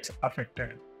gets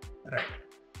affected. Right.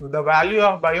 So the value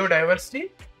of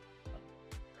biodiversity,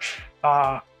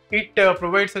 it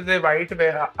provides us a wide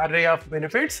array of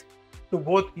benefits to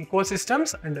both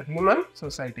ecosystems and human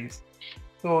societies.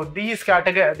 So these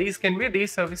services can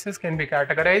be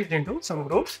categorized into some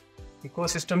groups: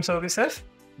 ecosystem services,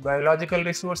 biological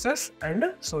resources,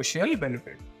 and social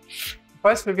benefit.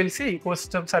 First, we will see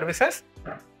ecosystem services,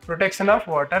 protection of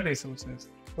water resources.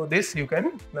 So this you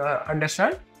can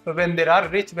understand. So when there are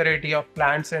rich variety of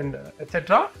plants and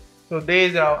etc., so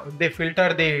they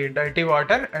filter the dirty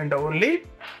water and only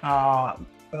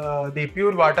the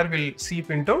pure water will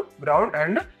seep into ground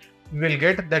and we will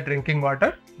get the drinking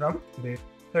water from there.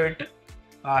 So it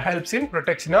helps in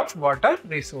protection of water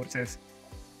resources.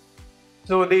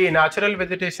 So the natural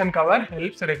vegetation cover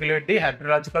helps regulate the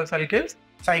hydrological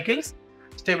cycles,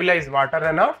 stabilize water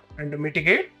runoff, and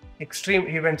mitigate extreme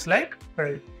events like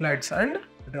floods and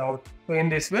drought. So in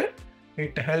this way,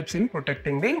 it helps in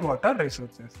protecting the water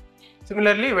resources.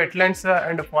 Similarly, wetlands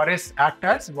and forests act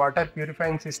as water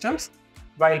purifying systems,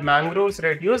 while mangroves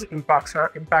reduce impact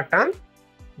on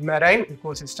marine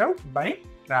ecosystem by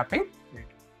trapping it.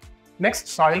 Next,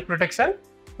 soil protection.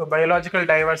 So biological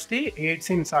diversity aids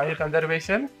in soil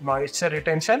conservation, moisture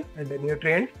retention, and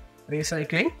nutrient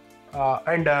recycling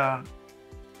and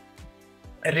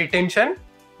retention.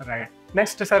 Right.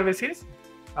 Next service is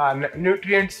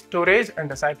nutrient storage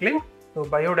and cycling. So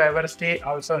biodiversity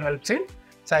also helps in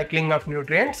cycling of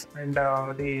nutrients and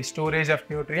the storage of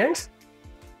nutrients.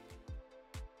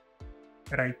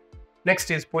 Right. Next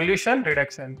is pollution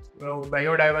reduction. So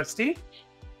biodiversity,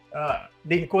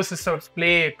 the ecosystems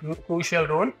play a crucial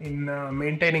role in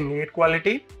maintaining air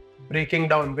quality, breaking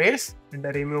down waste, and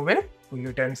removing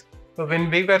pollutants. So when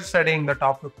we were studying the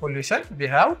topic pollution, we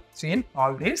have seen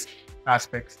all these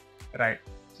aspects. Right.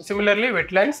 So similarly,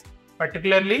 wetlands,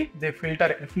 particularly they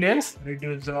filter effluents,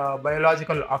 reduce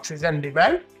biological oxygen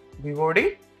demand,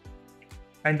 BOD,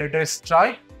 and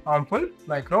destroy harmful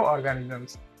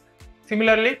microorganisms.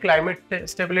 Similarly, climate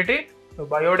stability. So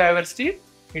biodiversity,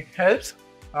 it helps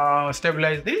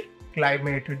stabilize the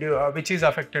climate which is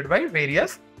affected by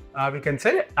various we can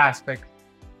say aspects.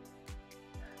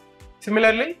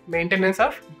 Similarly, maintenance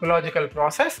of ecological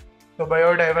process. So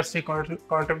biodiversity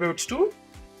contributes to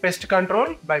pest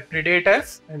control by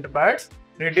predators and birds,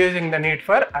 reducing the need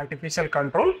for artificial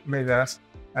control measures.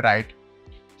 Right.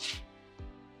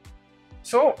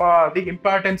 So the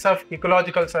importance of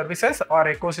ecological services or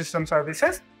ecosystem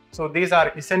services. So these are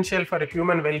essential for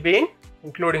human well-being,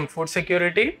 including food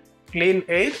security, clean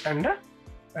air,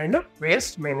 and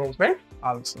waste management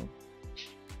also.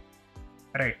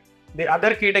 Right. The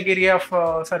other category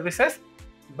of services,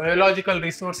 biological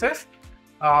resources.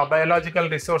 Biological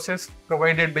resources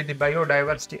provided by the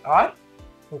biodiversity are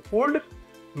food,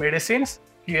 medicines,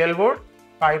 fuel wood,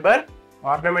 fiber,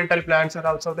 ornamental plants are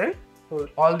also there. So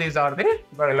all these are the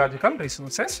biological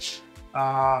resources.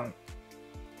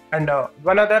 And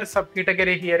one other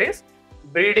subcategory here is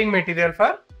breeding material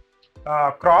for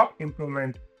crop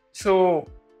improvement. So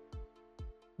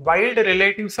wild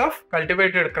relatives of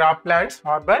cultivated crop plants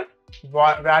harbor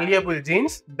valuable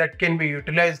genes that can be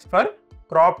utilized for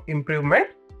crop improvement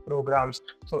programs.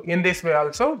 So in this way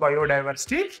also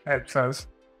biodiversity helps us.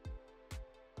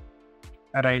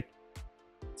 Alright.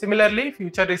 Similarly,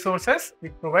 future resources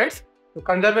it provides. So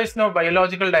conservation of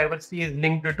biological diversity is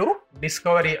linked to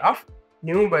discovery of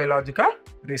new biological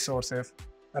resources.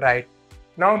 Right.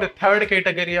 Now the third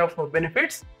category of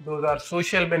benefits, those are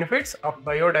social benefits of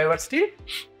biodiversity.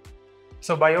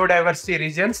 So biodiversity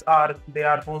regions are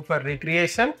home for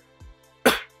recreation,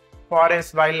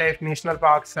 forests, wildlife, national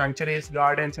parks, sanctuaries,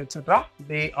 gardens, etc.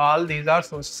 These are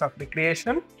sources of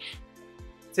recreation.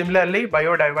 Similarly,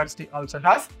 biodiversity also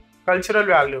has cultural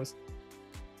values.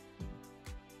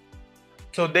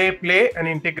 So they play an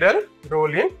integral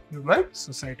role in human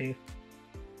society.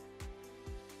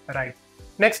 Right.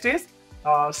 Next is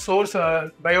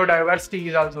biodiversity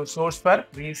is also source for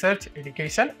research,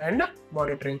 education, and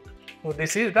monitoring. So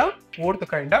this is the fourth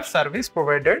kind of service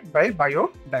provided by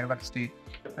biodiversity.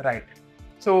 Right.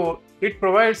 So it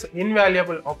provides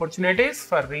invaluable opportunities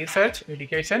for research,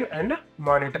 education, and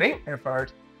monitoring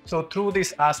efforts. So through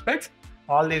these aspects,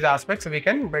 all these aspects, we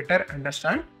can better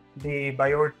understand the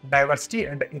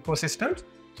biodiversity and ecosystems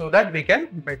so that we can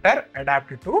better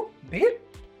adapt to the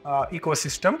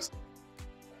ecosystems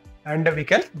and we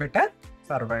can better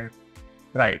survive.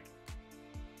 Right.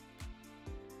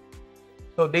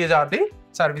 So these are the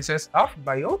services of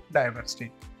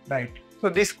biodiversity. Right. So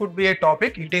this could be a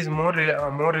topic. It is more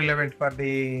relevant for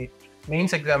the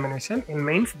mains examination. In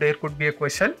mains, there could be a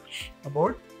question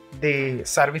about the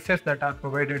services that are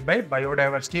provided by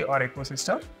biodiversity or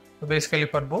ecosystem. So basically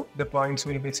for both, the points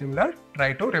will be similar.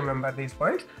 Try to remember these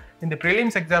points. In the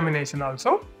prelims examination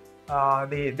also,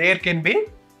 there can be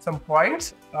some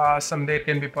points, there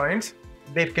can be points.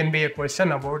 There can be a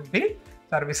question about the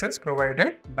services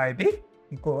provided by the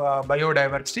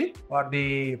biodiversity or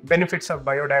the benefits of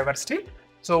biodiversity.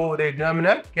 So the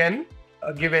examiner can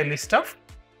give a list of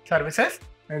services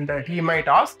and he might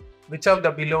ask which of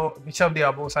the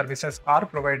above services are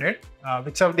provided,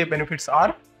 which of the benefits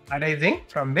are arising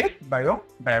from the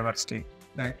biodiversity.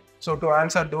 Right. So to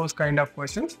answer those kind of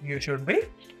questions, you should be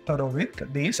thorough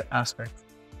with these aspects.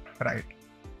 Right.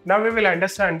 Now we will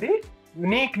understand the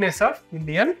uniqueness of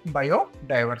Indian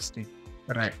biodiversity.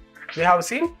 Right. We have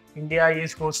seen India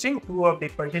is hosting 2 of the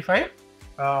 25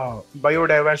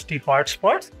 biodiversity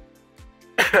hotspots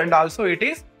and also it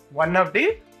is one of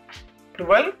the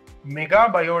 12 mega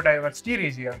biodiversity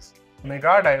regions.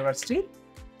 Mega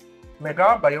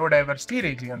biodiversity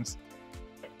regions.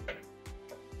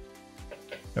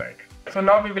 Right. So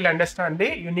now we will understand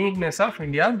the uniqueness of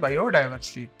India's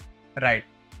biodiversity. Right.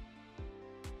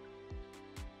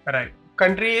 Right.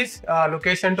 Country is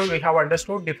location to, we have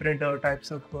understood different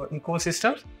types of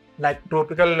ecosystems like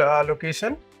tropical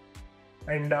location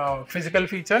and physical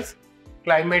features,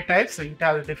 climate types. So it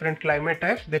has different climate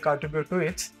types. They contribute to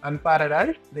its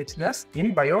unparalleled richness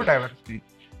in biodiversity.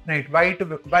 Right.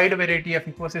 Wide variety of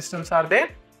ecosystems are there.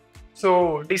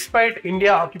 So despite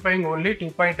India occupying only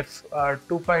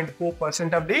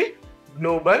 2.4% of the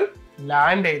global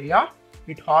land area,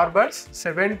 it harbors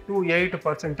 7 to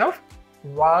 8% of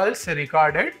world's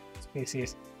recorded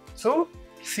species. So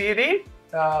see the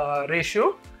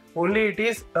ratio, only it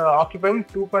is occupying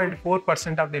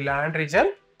 2.4% of the land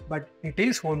region, but it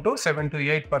is home to 7 to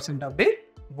 8% of the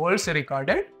world's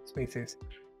recorded species.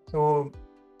 So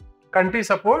country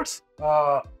supports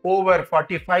over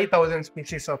 45,000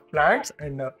 species of plants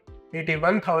and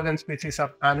 81,000 species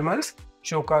of animals,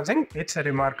 showcasing its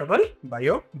remarkable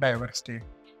biodiversity.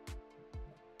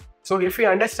 So if we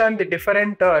understand the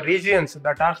different regions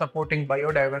that are supporting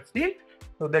biodiversity,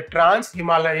 so the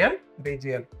Trans-Himalayan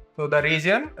region, so the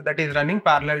region that is running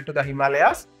parallel to the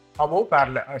Himalayas, above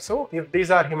parallel. So if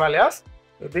these are Himalayas,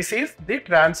 this is the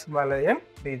Trans-Himalayan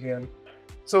region.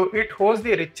 So it hosts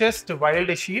the richest wild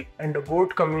sheep and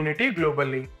goat community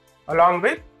globally, along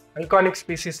with iconic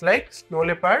species like snow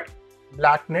leopard,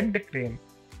 black-necked crane.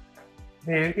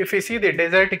 If we see the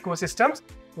desert ecosystems,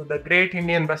 so the great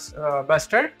Indian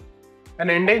bustard, an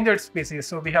endangered species.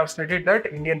 So we have studied that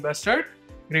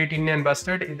great Indian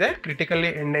bustard is a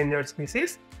critically endangered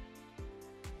species.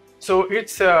 So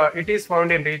it is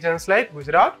found in regions like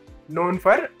Gujarat, known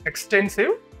for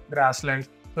extensive grasslands.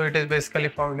 So it is basically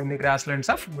found in the grasslands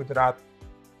of Gujarat.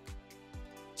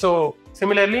 So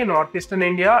similarly, northeastern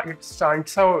India, it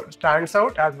stands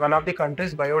out as one of the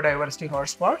country's biodiversity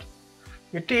hotspots.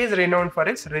 It is renowned for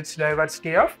its rich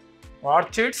diversity of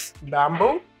orchids,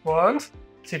 bamboo, ferns,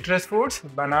 citrus fruits,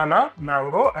 banana,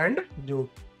 mango, and jute.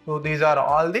 So these are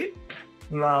all the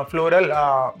floral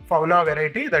fauna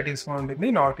variety that is found in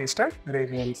the northeastern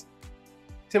regions.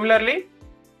 Similarly,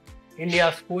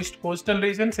 India's coastal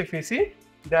regions, if we see,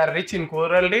 they are rich in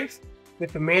coral reefs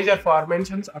with major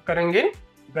formations occurring in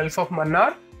Gulf of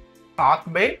Mannar,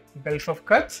 Pak Bay, Gulf of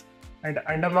Kutch, and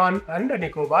Andaman and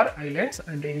Nicobar Islands,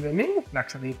 and even in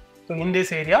Lakshadweep. So in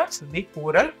these areas, the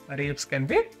coral reefs can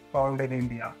be found in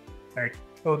India. Right.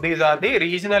 So these are the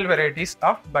regional varieties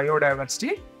of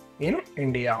biodiversity in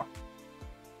India.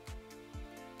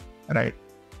 Right.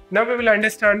 Now we will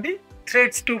understand the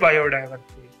threats to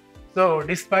biodiversity. So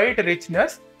despite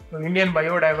richness, Indian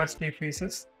biodiversity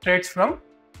faces threats from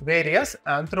various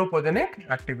anthropogenic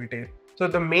activities. So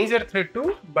the major threat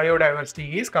to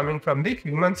biodiversity is coming from the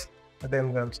humans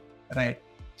themselves, right?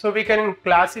 So we can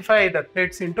classify the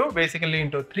threats basically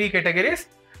into three categories.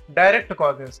 Direct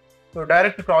causes. So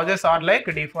direct causes are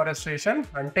like deforestation,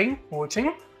 hunting,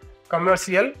 poaching,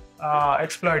 commercial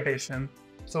exploitation.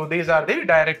 So these are the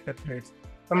direct threats.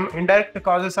 Some indirect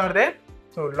causes are there.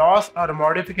 So loss or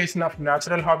modification of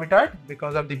natural habitat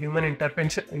because of the human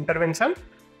intervention.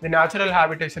 The natural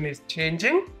habitation is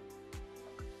changing.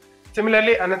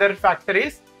 Similarly, another factor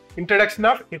is introduction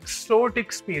of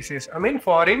exotic species,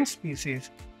 foreign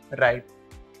species, right?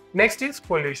 Next is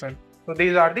pollution. So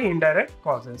these are the indirect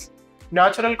causes.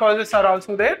 Natural causes are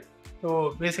also there.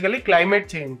 So basically climate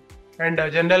change and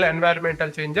general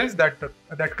environmental changes that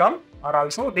come are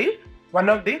also one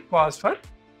of the cause for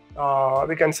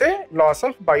we can say loss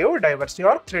of biodiversity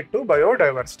or threat to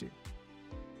biodiversity,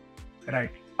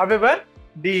 right? However,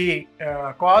 the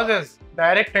causes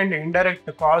direct and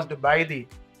indirect caused by the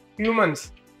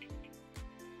humans,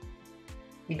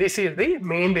 this is the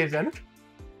main reason,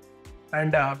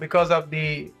 and because of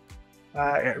the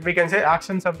we can say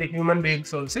actions of the human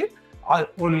beings also,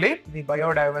 only the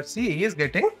biodiversity is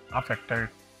getting affected,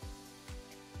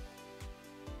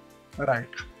 right?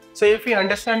 So if we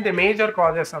understand the major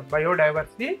causes of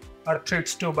biodiversity or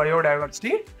threats to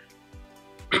biodiversity,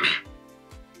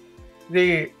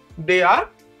 they are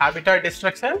habitat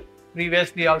destruction.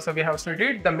 Previously also we have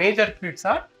studied the major threats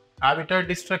are habitat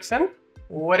destruction,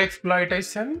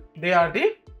 overexploitation. They are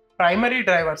the primary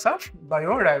drivers of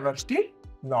biodiversity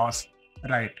loss,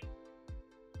 right?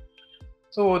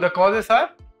 So the causes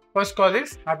are, first cause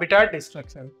is habitat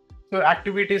destruction. So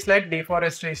activities like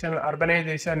deforestation,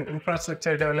 urbanization,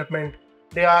 infrastructure development,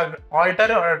 they are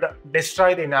alter or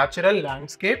destroy the natural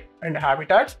landscape and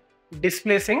habitats,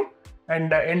 displacing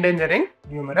and endangering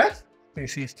numerous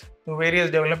species. So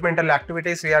various developmental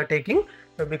activities we are taking.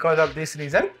 So because of this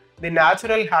reason, the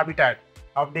natural habitat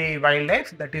of the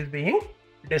wildlife that is being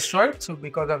destroyed. So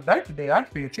because of that, they are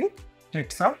facing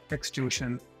threats of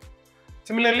extinction.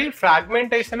 Similarly,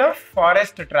 fragmentation of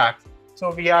forest tracts.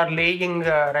 So we are laying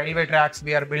railway tracks,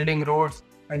 we are building roads,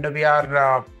 and we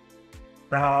are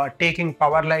taking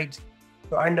power lines,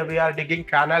 and we are digging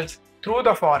canals through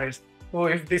the forest. So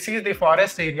if this is the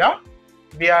forest area,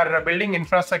 we are building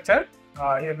infrastructure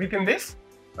within this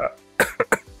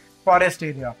forest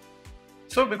area.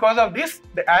 So because of this,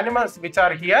 the animals which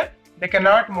are here, they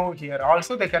cannot move here.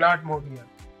 Also, they cannot move here.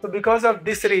 So because of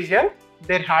this region,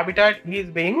 their habitat is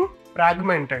being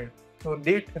fragmented. So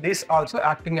this also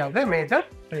acting as a major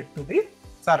threat to the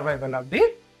survival of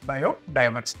the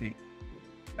biodiversity.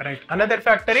 Right. Another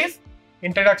factor is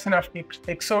introduction of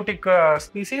exotic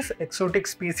species. Exotic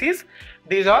species,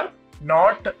 these are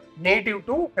not native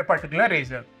to a particular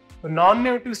region. So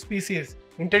non-native species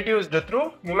introduced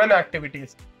through human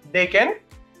activities, they can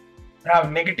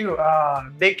have negative,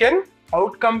 they can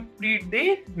outcompete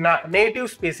the native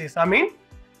species.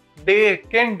 They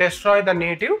can destroy the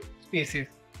native species,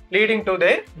 leading to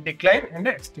their decline and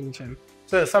extinction.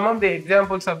 So some of the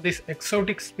examples of these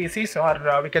exotic species,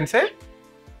 or we can say,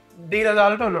 these are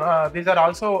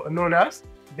also known as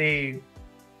the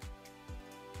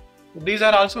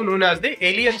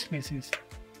alien species.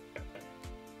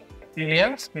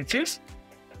 Alien species,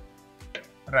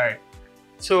 right?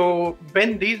 So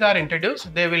when these are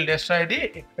introduced, they will destroy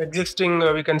the existing,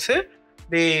 we can say,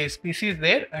 the species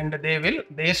there, and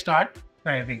they start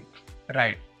thriving,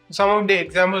 right? Some of the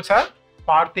examples are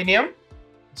Parthenium.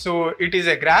 So it is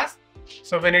a grass.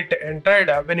 So when it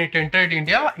entered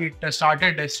India, it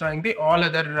started destroying the all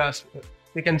other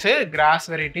we can say grass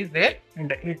varieties there,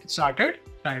 and it started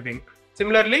thriving.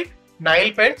 Similarly,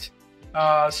 Nile perch.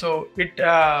 So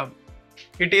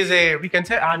it is a, we can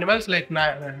say, animals like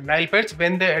Nile perch.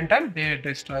 When they enter, they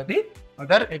destroy the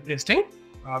other existing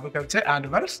we can say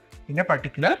animals in a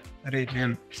particular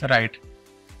region, right?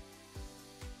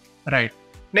 Right.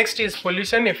 Next is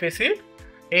pollution. If we see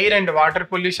air and water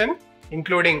pollution,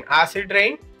 including acid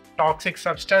rain, toxic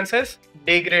substances,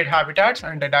 degrade habitats,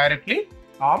 and directly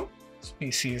harm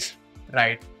species,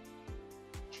 right?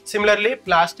 Similarly,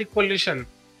 plastic pollution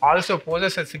also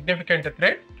poses a significant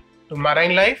threat to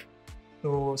marine life.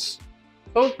 So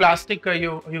plastic,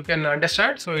 you can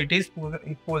understand. So it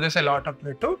poses a lot of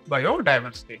threat to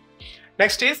biodiversity.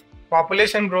 Next is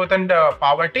population growth and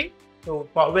poverty. So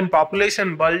when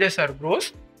population bulges or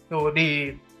grows, so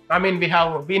we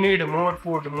need more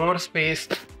food, more space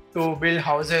to build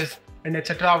houses and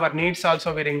etc. Our needs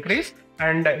also will increase,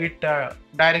 and it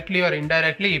directly or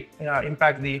indirectly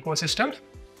impact the ecosystems,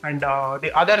 and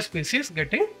the other species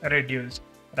getting reduced,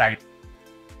 right?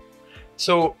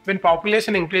 So when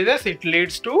population increases, it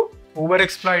leads to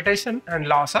overexploitation and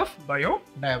loss of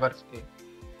biodiversity.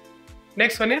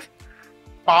 Next one is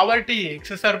poverty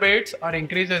exacerbates or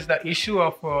increases the issue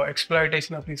of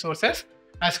exploitation of resources,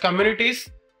 as communities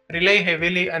rely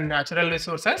heavily on natural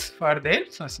resources for their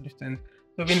subsistence.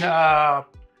 So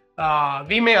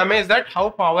we may amaze that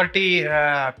how poverty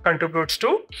contributes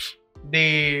to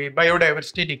the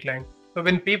biodiversity decline. So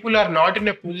when people are not in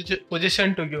a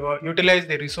position to utilize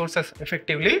the resources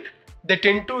effectively, they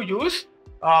tend to use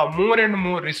more and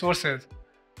more resources.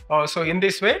 So in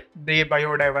this way, the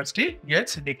biodiversity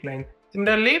gets declined.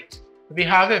 Similarly, we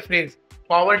have a phrase,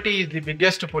 poverty is the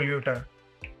biggest polluter.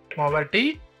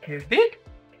 Poverty is the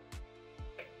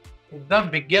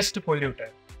biggest polluter.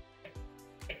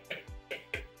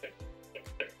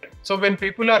 So when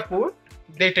people are poor,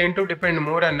 they tend to depend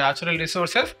more on natural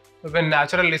resources. When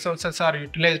natural resources are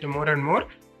utilized more and more,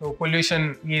 so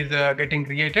pollution is getting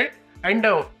created. And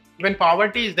when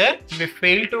poverty is there, we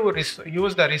fail to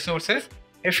use the resources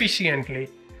efficiently.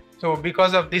 So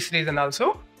because of this reason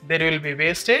also, there will be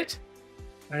wastage,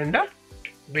 and there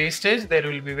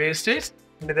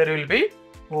will be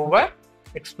over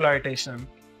exploitation.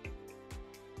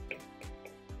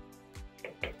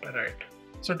 Right.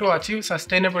 So to achieve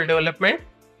sustainable development,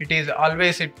 it is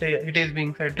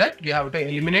being said that we have to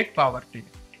eliminate poverty.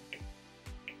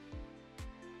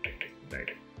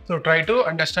 Right. So try to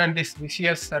understand this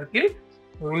vicious circle.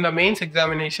 So in the mains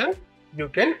examination, you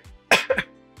can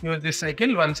use this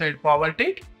cycle. One side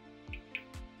poverty,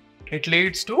 it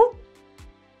leads to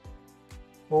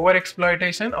over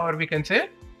exploitation, or we can say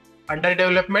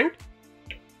underdevelopment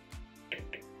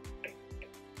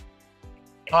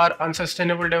or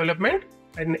unsustainable development,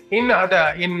 and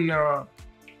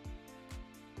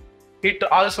it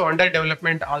also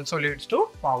underdevelopment also leads to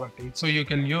poverty. So you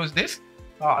can use this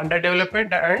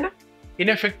underdevelopment and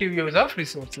ineffective use of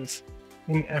resources.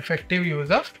 Ineffective use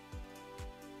of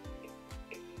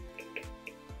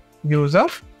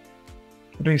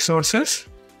resources.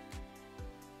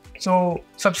 So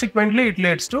subsequently, it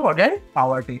leads to again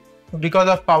poverty. So because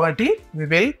of poverty, we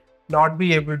will not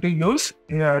be able to use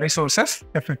resources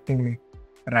effectively,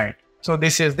 right? So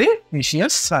this is the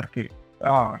vicious circle.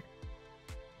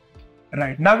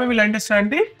 Right. Now we will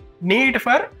understand the need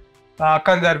for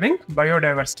conserving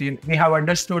biodiversity. We have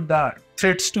understood the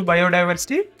threats to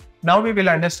biodiversity. Now we will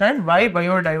understand why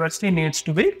biodiversity needs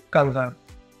to be conserved.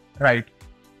 Right.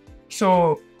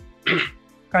 So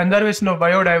conservation of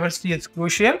biodiversity is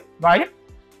crucial. Why?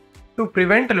 To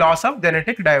prevent loss of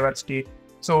genetic diversity.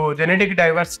 So genetic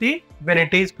diversity, when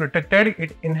it is protected,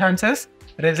 it enhances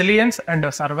resilience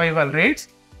and survival rates,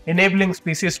 enabling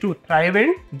species to thrive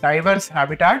in diverse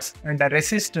habitats and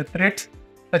resist threats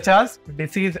such as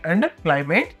disease and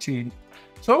climate change.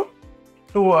 So,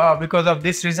 because of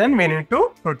this reason, we need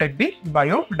to protect the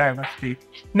biodiversity.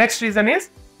 Next reason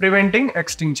is preventing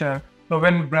extinction. So,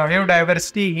 when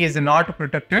biodiversity is not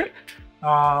protected,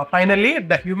 finally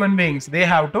the human beings, they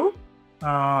have to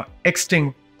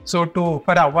extinct. So,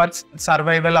 for our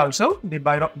survival also, the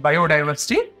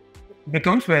biodiversity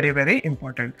becomes very, very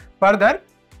important. Further,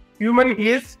 human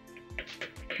beings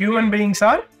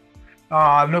are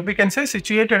we can say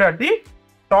situated at the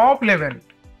top level,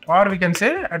 or we can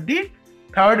say at the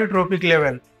third trophic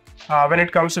level. when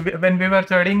it comes to when we were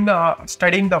studying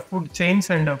the food chains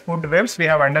and food webs, we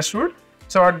have understood.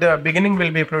 So at the beginning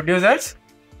will be producers.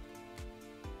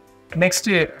 Next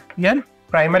here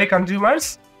primary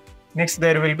consumers. Next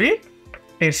there will be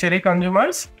tertiary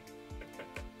consumers.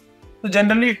 So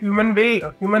generally human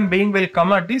being will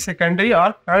come at the secondary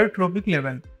or third trophic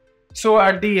level. So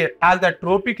as the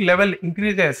trophic level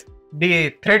increases,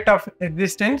 the threat of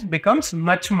existence becomes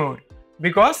much more,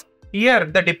 because here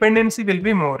the dependency will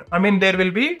be more. I mean, there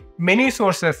will be many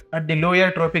sources at the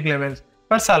lower trophic levels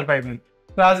for survival.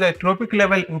 So as the trophic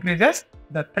level increases,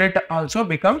 the threat also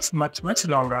becomes much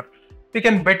longer. We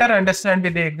can better understand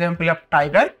with the example of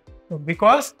tiger. So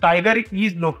because tiger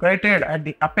is located at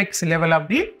the apex level of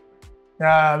the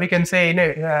we can say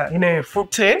in a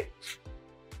food chain.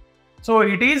 So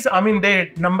it is, I mean, their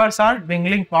numbers are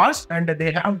dwindling fast, and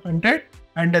they have hunted,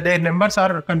 and their numbers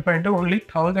are confined to only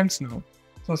thousands now.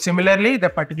 So similarly, the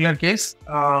particular case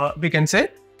we can say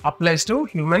applies to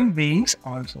human beings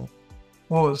also.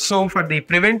 So for the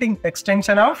preventing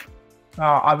extinction of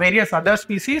various other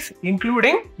species,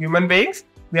 including human beings,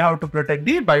 we have to protect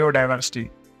the biodiversity,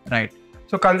 right?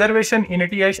 So conservation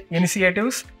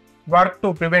initiatives work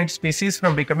to prevent species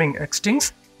from becoming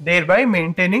extinct, thereby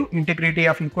maintaining integrity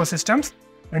of ecosystems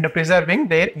and preserving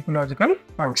their ecological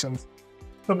functions.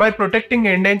 So by protecting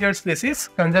endangered species,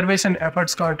 conservation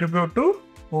efforts contribute to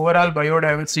overall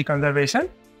biodiversity conservation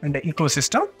and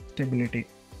ecosystem stability.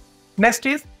 Next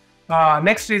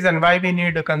reason why we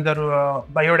need to conserve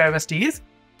biodiversity is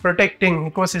protecting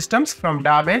ecosystems from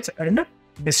damage and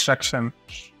destruction.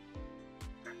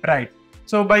 Right.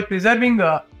 So by preserving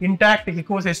intact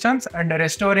ecosystems and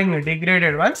restoring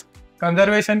degraded ones,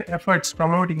 conservation efforts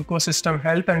promote ecosystem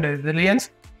health and resilience,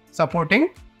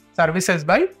 supporting services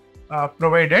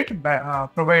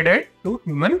provided to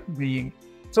human beings.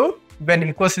 So when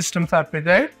ecosystems are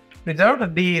preserved,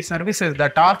 the services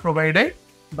that are provided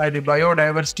by the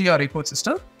biodiversity or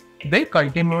ecosystem, they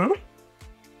continue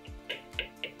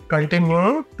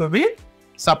to be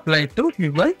supplied to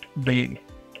human beings.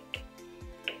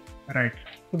 Right.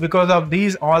 So because of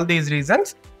all these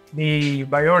reasons, the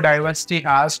biodiversity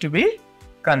has to be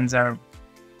conserved.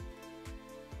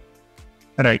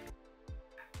 Right.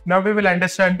 Now we will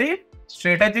understand the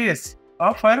strategies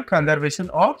for conservation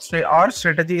or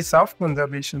strategies of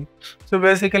conservation. So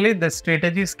basically, the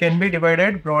strategies can be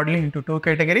divided broadly into two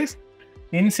categories: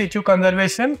 in situ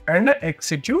conservation and ex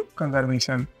situ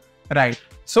conservation. Right.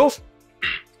 So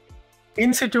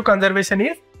in situ conservation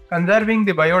is conserving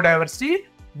the biodiversity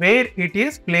where it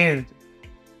is placed,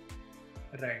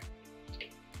 right,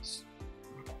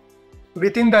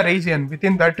 within that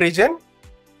region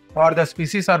or the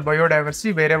species or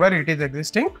biodiversity wherever it is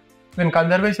existing. When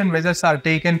conservation measures are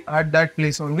taken at that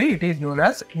place only, it is known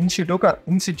as in situ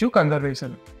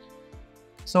conservation.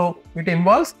 So it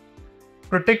involves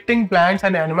protecting plants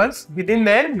and animals within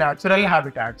their natural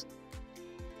habitats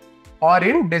or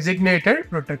in designated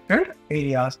protected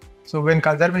areas. So when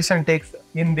conservation takes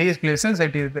in these places,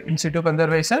 it is in situ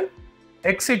conservation.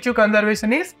 Ex situ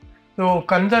conservation is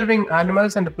conserving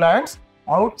animals and plants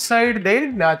outside their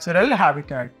natural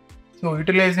habitat. So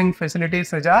utilizing facilities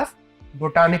such as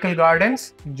botanical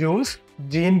gardens, zoos,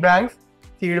 gene banks,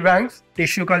 seed banks,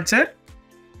 tissue culture,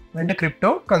 and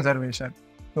crypto conservation.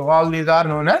 So all these are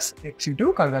known as ex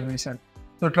situ conservation.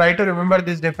 So try to remember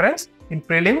this difference. In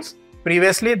prelims,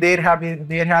 previously there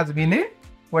has been a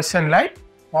question like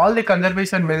all the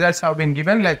conservation measures have been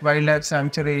given, like wildlife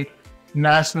sanctuary,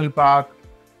 national park,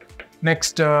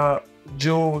 next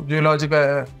zoo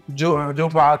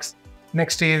parks,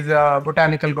 next is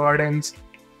botanical gardens.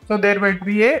 So there will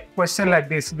be a question like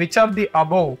this: which of the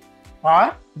above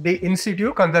are the in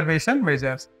situ conservation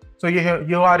measures? So you should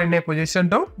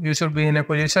be in a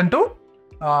position to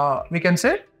we can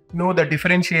say know the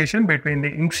differentiation between the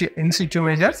in situ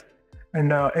measures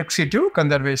and ex situ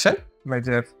conservation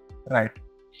measures, right?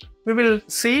 We will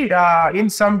see in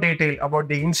some detail about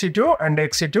the in situ and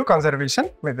ex situ conservation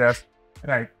measures,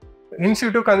 right? In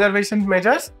situ conservation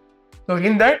measures. So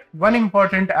in that, one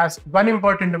important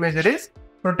measure is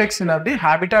protection of the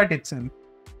habitat itself.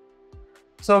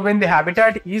 So when the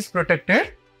habitat is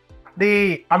protected,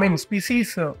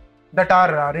 species that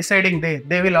are residing there,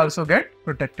 they will also get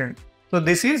protected. So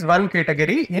this is one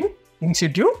category in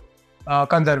situ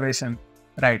conservation,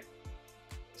 right?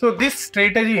 So this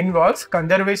strategy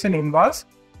conservation involves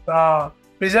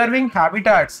preserving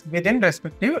habitats within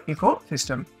respective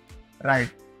ecosystem, right?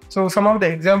 So some of the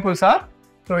examples are,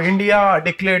 so India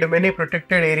declared many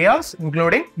protected areas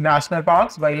including national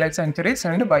parks, wildlife sanctuaries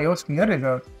and biosphere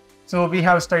reserves. So we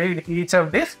have studied each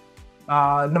of these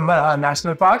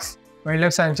national parks,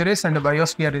 wildlife sanctuaries and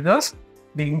biosphere reserves.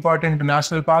 the important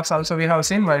national parks also we have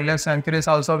seen, wildlife sanctuaries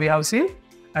also we have seen,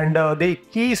 and the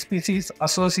key species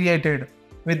associated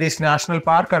with this national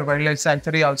park or wildlife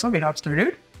sanctuary also we have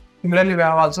studied. Similarly, we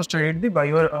have also studied the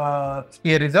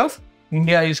biosphere reserves.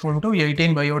 India is home to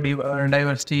 18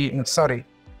 biosphere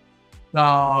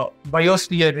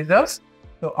reserves.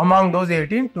 So among those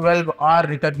 18, 12 are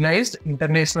recognized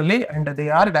internationally and they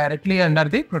are directly under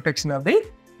the protection of the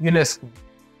UNESCO.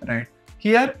 Right.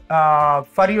 Here,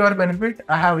 for your benefit,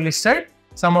 I have listed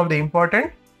some of the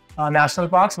important national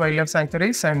parks, wildlife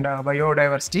sanctuaries and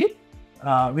biodiversity,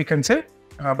 we can say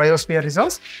biosphere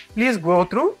reserves. Please go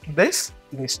through this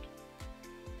list.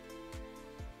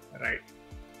 Right.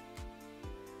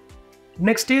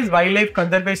 Next is wildlife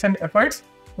conservation efforts.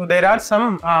 So there are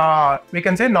some, we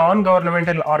can say,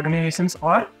 non-governmental organizations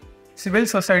or civil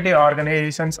society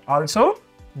organizations also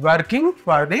working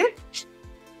for the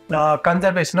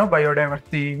conservation of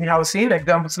biodiversity. We have seen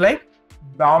examples like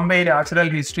Bombay Natural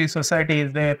History Society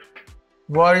is there,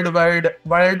 World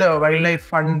Wildlife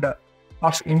Fund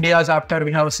of India's after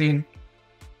we have seen.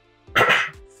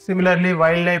 Similarly,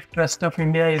 Wildlife Trust of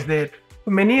India is there.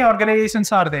 So many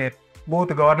organizations are there,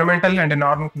 both governmental and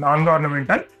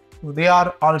non-governmental. So they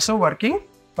are also working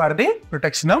for the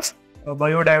protection of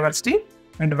biodiversity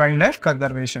and wildlife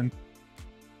conservation.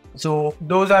 So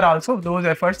those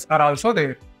efforts are also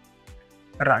there.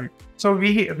 Right. So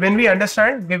when we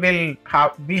understand, we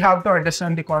have to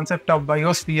understand the concept of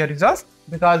biosphere reserves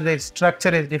because the structure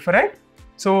is different.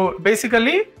 So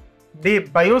basically, the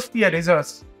biosphere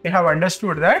reserves, we have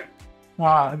understood that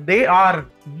they are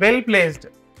well placed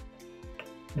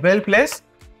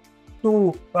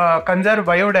to conserve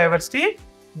biodiversity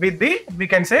with the, we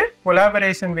can say,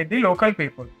 collaboration with the local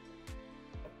people.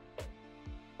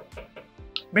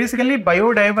 Basically,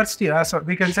 biodiversity, so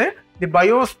we can say the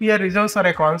biosphere reserves are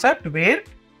a concept where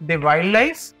the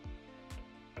wildlife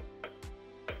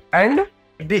and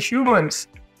the humans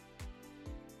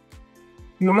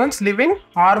live in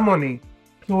harmony.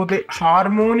 So the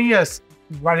harmonious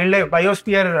wildlife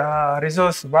biosphere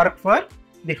reserves work for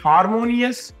the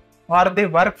harmonious, or they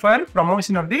work for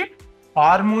promotion of the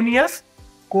harmonious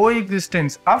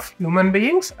coexistence of human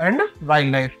beings and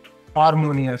wildlife.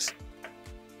 Harmonious.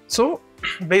 So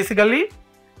basically,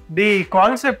 the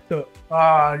concept of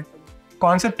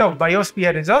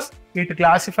biosphere reserves, it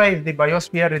classifies the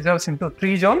biosphere reserves into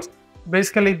 3 zones.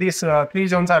 Basically, these 3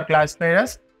 zones are classified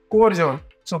as core zone.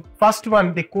 So first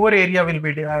one, the core area will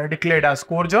be declared as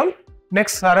core zone.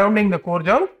 Next, surrounding the core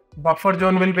zone, buffer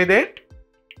zone will be there.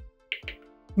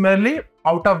 Similarly,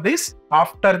 out of this,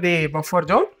 after the buffer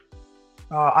zone,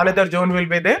 another zone will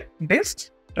be there. It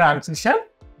is transition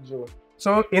zone.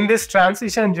 So in this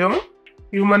transition zone,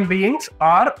 human beings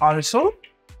are also,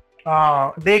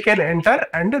 they can enter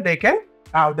and they can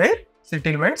have their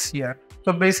settlements here.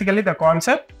 So basically, the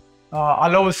concept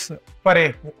allows for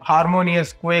a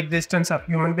harmonious coexistence of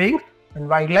human beings and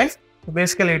wildlife. So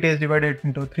basically, it is divided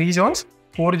into 3 zones: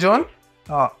 core zone,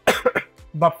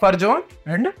 buffer zone,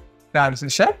 and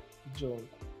transition zone.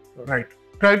 Right.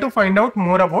 Try to find out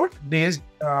more about these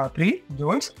 3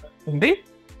 zones in the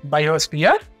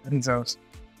biosphere reserves.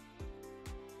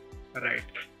 Right.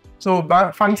 So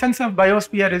functions of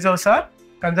biosphere reserves are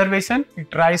conservation.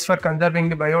 It tries for conserving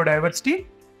the biodiversity.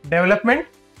 Development.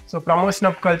 So promotion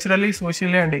of culturally,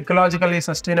 socially, and ecologically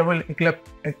sustainable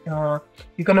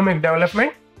economic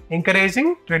development.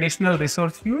 Encouraging traditional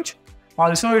resource use.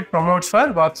 Also, it works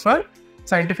for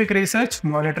scientific research,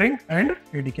 monitoring, and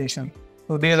education.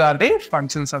 So these are the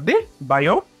functions of the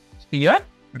biosphere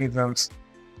reserves.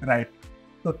 Right.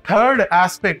 So third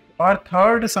aspect or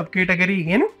third subcategory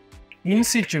in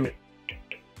situ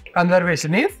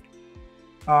conservation is,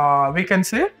 we can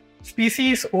say,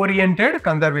 species oriented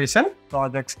conservation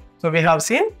projects. So we have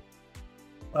seen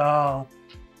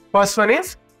first one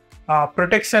is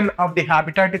protection of the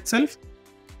habitat itself.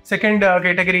 Second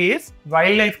category is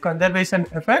wildlife conservation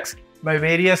effects by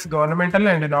various governmental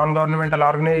and non-governmental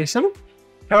organizations.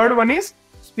 Third one is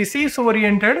species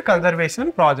oriented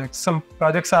conservation projects. Some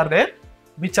projects are there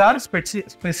which are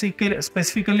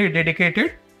specifically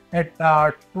dedicated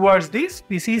towards the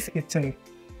species itself.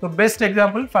 So first and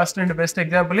best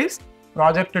example is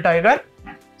Project Tiger.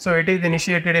 So it is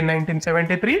initiated in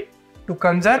 1973 to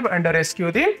conserve and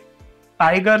rescue the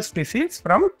tiger species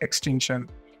from extinction.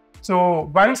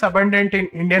 So once abundant in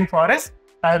Indian forests,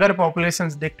 tiger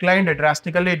populations declined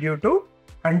drastically due to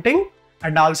hunting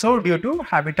and also due to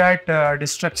habitat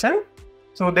destruction.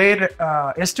 So their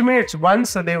estimates,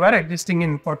 once they were existing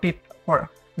in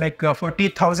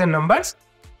 40,000 numbers.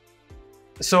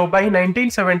 So by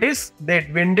 1970s, they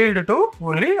dwindled to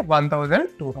only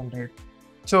 1,200.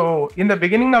 So in the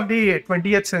beginning of the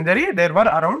 20th century, there were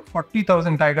around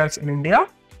 40,000 tigers in India.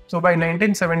 So by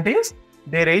 1970s,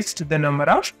 they reached the number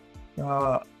of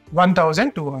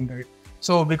 1,200.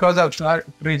 So because of that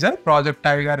reason, Project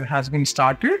Tiger has been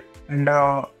started, and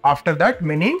after that,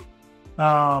 many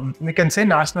we can say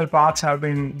national parks have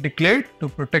been declared to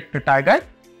protect the tiger.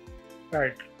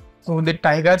 Right. So the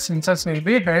tiger census will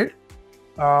be held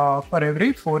for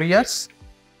every 4 years.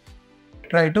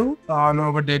 Try to know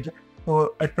about it.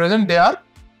 So at present, they are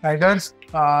tigers.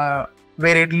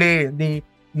 Variedly, the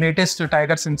latest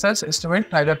tiger census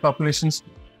estimate tiger populations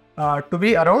to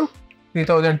be around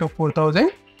 3,000 to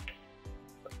 4,000.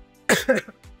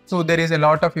 So there is a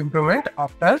lot of improvement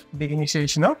after the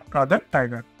initiation of Project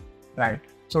Tiger, right?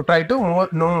 So try to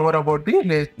know more about the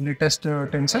latest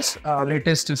census.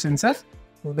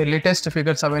 So the latest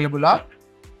figures available are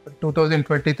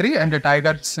 2023, and the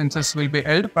tiger census will be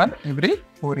held for every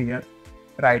 4 years,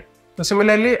 right? So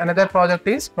similarly, another project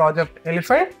is Project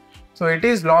Elephant. So it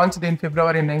is launched in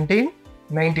February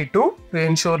 1992 to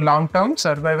ensure long-term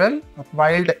survival of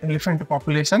wild elephant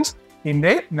populations in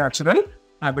their natural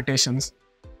habitations,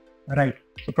 right?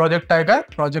 So Project Tiger,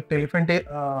 Project Elephant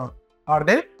are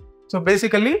there. So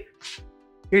basically,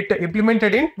 it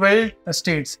implemented in 12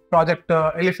 states, Project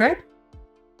Elephant,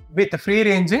 with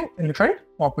free-ranging elephant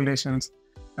populations,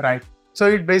 right? So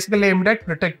it basically aimed at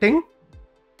protecting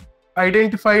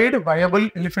identified viable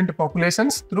elephant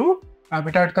populations through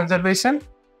habitat conservation,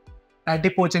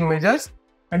 anti-poaching measures,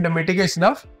 and the mitigation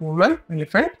of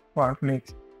human-elephant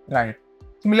conflicts, right?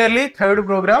 Similarly, third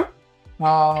program,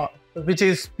 which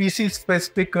is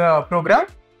species-specific program,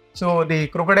 so the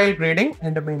crocodile breeding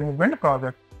and management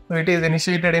project. So it is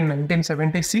initiated in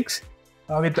 1976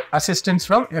 with assistance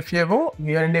from FAO,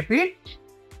 UNDP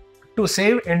to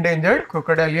save endangered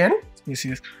crocodilian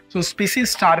species. So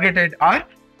species targeted are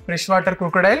freshwater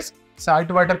crocodiles,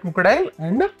 saltwater crocodile,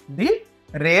 and the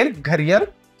rare gharial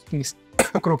species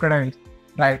crocodiles,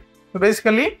 right? So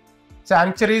basically,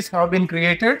 sanctuaries have been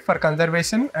created for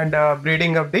conservation and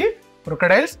breeding of the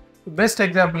crocodiles. The best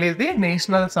example is the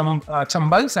National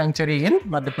Chambal Sanctuary in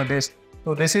Madhya Pradesh.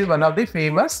 So this is one of the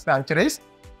famous sanctuaries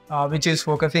which is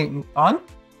focusing on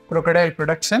crocodile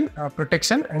protection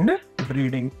and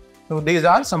breeding. So these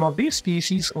are some of the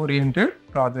species-oriented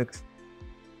projects,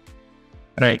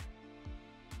 right?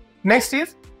 Next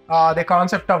is the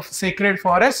concept of sacred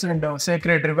forests and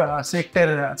sacred river,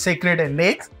 sacred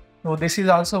lakes. So this is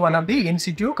also one of the in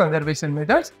situ conservation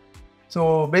methods.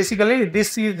 So basically,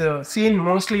 this is seen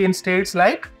mostly in states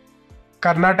like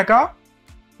Karnataka,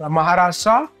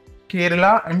 Maharashtra,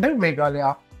 Kerala, and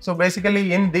Meghalaya. So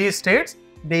basically, in these states,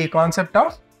 the concept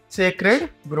of sacred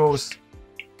groves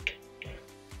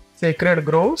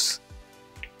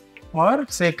or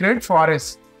sacred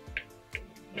forests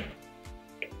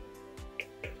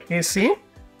is seen.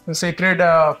 The sacred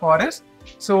forest.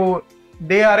 So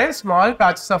they are a small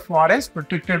patches of forest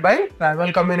protected by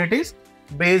tribal communities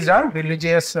based on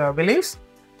religious beliefs.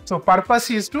 So purpose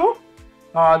is to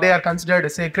they are considered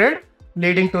sacred,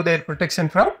 leading to their protection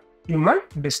from human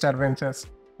disturbances,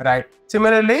 right?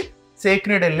 Similarly,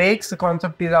 sacred lakes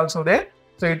concept is also there.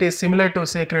 So it is similar to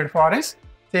sacred forests.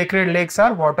 Sacred lakes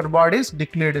are water bodies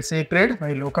declared sacred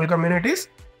by local communities.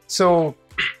 So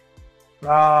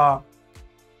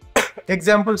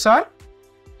examples are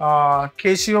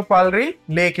Keshio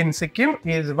Lake in Sikkim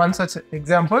is one such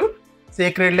example.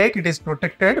 Sacred lake, it is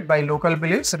protected by local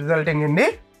beliefs, resulting in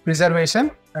the preservation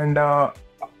and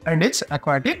its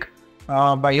aquatic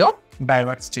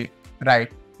biodiversity,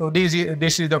 right? So this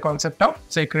is the concept of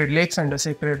sacred lakes and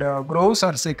sacred groves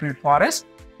or sacred forests.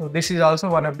 So this is also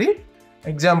one of the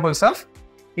examples of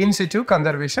in situ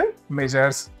conservation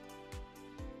measures,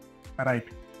 right?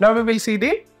 Now we will see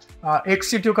the ex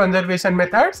situ conservation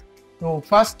methods. So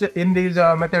first in these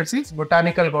methods is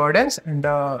botanical gardens and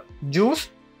zoos.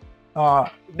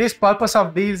 This purpose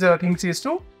of these things is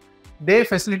to they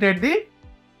facilitate the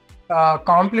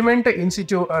complement in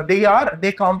situ.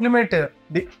 They complement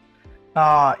the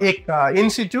in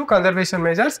situ conservation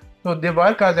measures. So they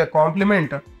work as a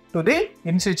complement to the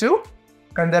in situ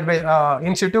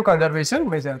conservation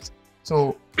measures.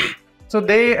 So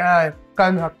they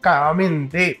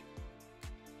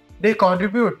they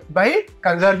contribute by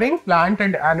conserving plant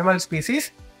and animal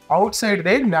species outside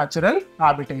their natural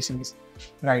habitations,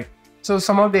 right? So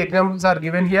some of the examples are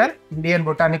given here. Indian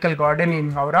Botanical Garden in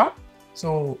Howrah.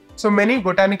 So many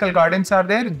botanical gardens are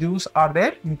there, zoos are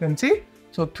there, you can see.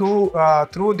 So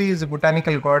through these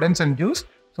botanical gardens and zoos,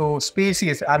 so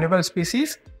species, animal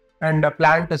species and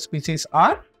plant species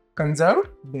are conserved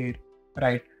there,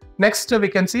 right? Next we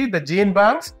can see the gene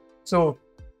banks. So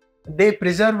they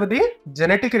preserve the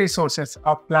genetic resources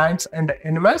of plants and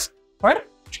animals for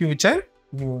future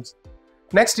use.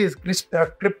 Next is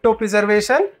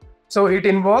cryptopreservation. So it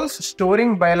involves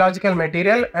storing biological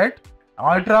material at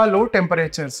ultra low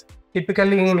temperatures,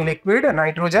 typically in liquid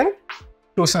nitrogen,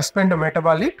 to suspend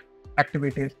metabolic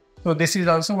activities. So this is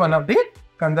also one of the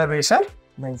conservation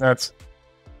measures.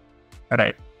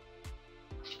 Right.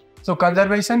 So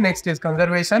conservation, next is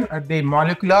conservation at the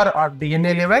molecular or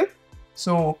DNA level.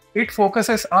 So it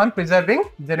focuses on preserving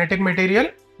genetic material,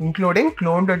 including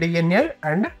cloned DNA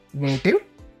and native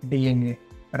DNA.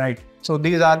 Right. So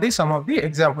these are some of the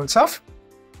examples of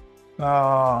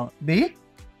we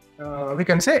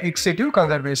can say ex situ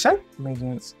conservation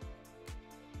measures.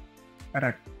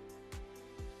 Right.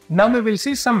 Now we will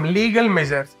see some legal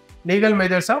measures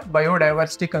of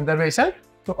biodiversity conservation.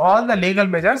 So all the legal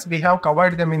measures, we have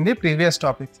covered them in the previous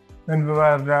topics when we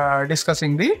were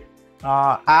discussing the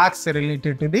acts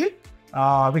related to the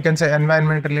we can say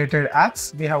environment related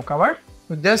acts we have covered.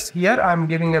 So just here I am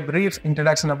giving a brief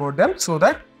introduction about them so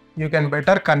that you can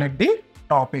better connect the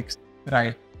topics.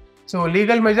 Right. So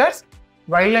legal measures,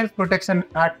 Wildlife Protection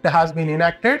Act has been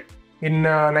enacted in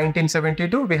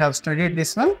 1972. We have studied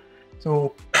this one.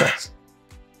 So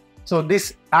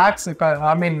this acts,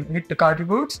 it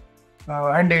contributes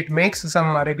and it makes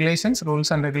some regulations,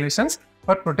 rules and regulations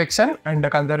for protection and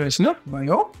conservation of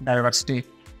biodiversity.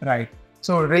 Right.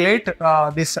 So relate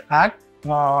this act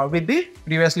with the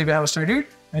previously we have studied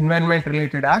environment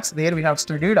related acts. There we have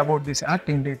studied about this act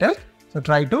in detail. So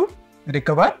try to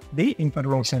recover the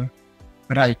information.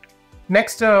 Right.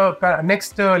 Next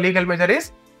legal measure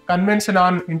is Convention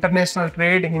on International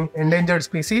Trade in Endangered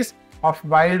Species of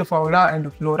Wild Fauna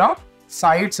and Flora.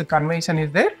 CITES convention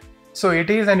is there. So it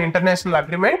is an international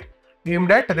agreement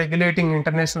aimed at regulating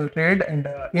international trade and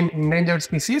in endangered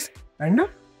species and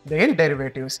their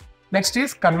derivatives. Next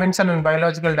is Convention on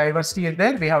Biological Diversity is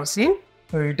there. We have seen.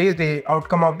 So it is the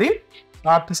outcome of the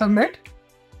Earth Summit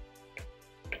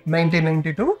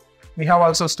 1992. We have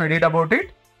also studied about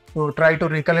it. So try to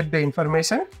recollect the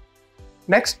information.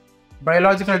 Next,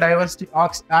 Biological Diversity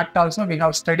Act also we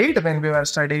have studied when we were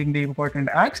studying the important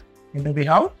acts, and we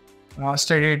have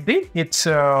studied we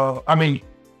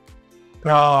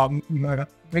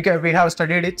have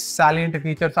studied its salient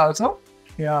features also.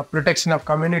 Protection of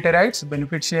community rights,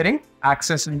 benefit sharing,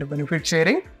 access and benefit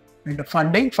sharing, and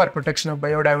funding for protection of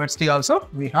biodiversity also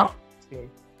we have seen.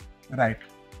 Right.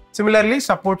 Similarly,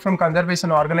 support from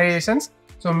conservation organizations.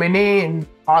 So many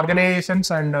organizations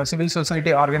and civil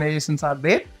society organizations are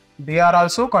there. They are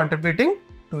also contributing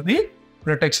to the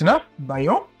protection of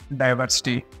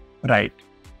biodiversity. Right.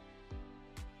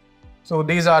 So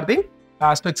these are the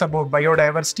aspects about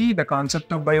biodiversity, the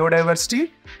concept of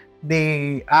biodiversity,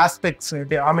 the aspects,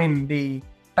 the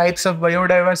types of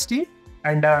biodiversity,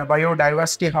 and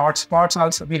biodiversity hotspots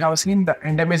also. We have seen the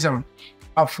endemism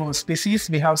of species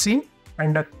we have seen,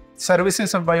 and the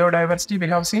services of biodiversity we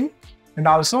have seen, and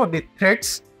also the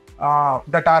threats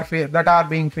that are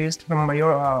being faced from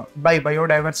by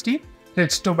biodiversity.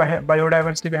 Threats to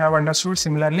biodiversity we have understood.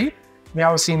 Similarly, we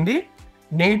have seen the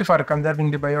need for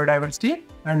conserving the biodiversity,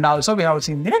 and also we have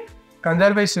seen the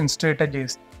conservation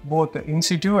strategies, both in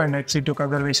situ and ex situ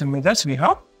conservation measures we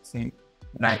have seen.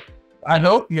 Right. I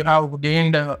hope you have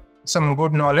gained some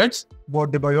good knowledge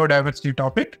about the biodiversity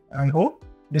topic, and hope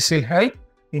this will help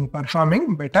in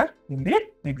performing better in the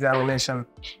examination.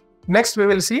 Next, we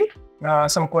will see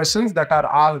some questions that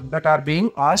are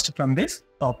being asked from this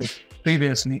topic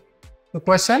previously.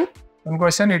 One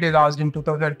question it is asked in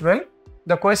 2012.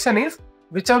 The question is,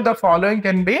 which of the following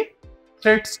can be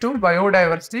threats to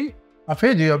biodiversity of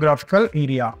a geographical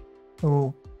area?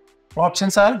 So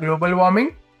options are global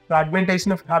warming,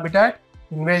 fragmentation of habitat,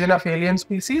 invasion of alien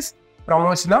species,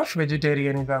 promotion of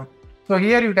vegetarianism. So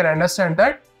here you can understand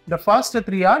that the first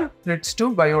three are threats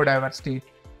to biodiversity.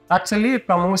 Actually,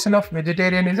 promotion of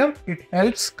vegetarianism, it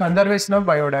helps conservation of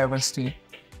biodiversity.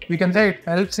 We can say it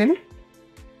helps in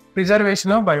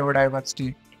preservation of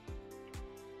biodiversity.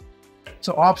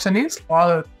 So option is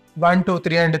all 1, 2,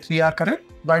 3 and 3 are correct.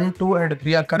 1, 2 and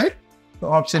 3 are correct.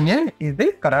 So option A is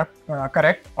the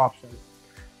correct option.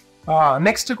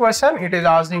 Next question, it is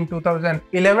asked in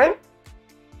 2011.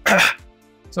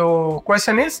 So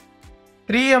question is,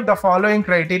 3 of the following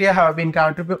criteria have been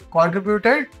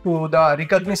contributed to the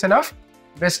recognition of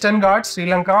Western Ghats, Sri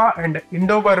Lanka and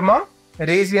Indo-Burma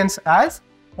regions as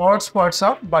hotspots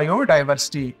of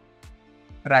biodiversity.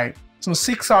 Right. So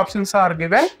 6 options are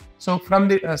given. So from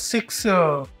the 6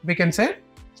 we can say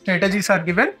strategies are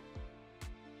given.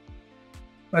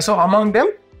 So among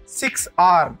them 5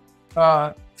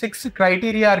 6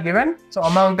 criteria are given. So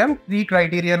among them, 3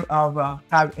 criteria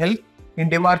have helped in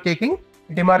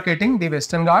demarcating the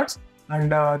Western Ghats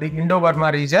and the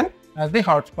Indo-Burma region as the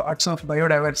hotspots of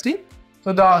biodiversity.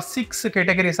 So the 6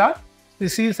 categories are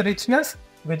species richness,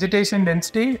 vegetation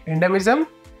density, endemism,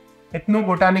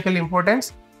 ethnobotanical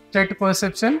importance, threat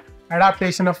perception,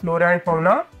 adaptation of flora and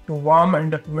fauna to warm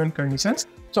and humid conditions.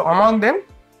 So among them,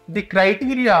 the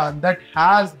criteria that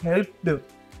has helped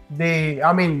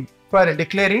for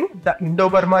declaring the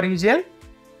Indo-Burma region,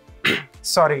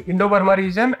 Indo-Burma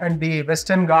region and the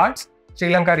Western Ghats, Sri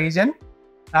Lanka region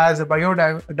as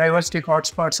biodiversity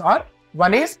hotspots are: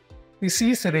 one is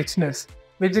species richness,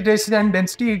 vegetation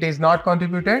density, it is not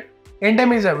contributed,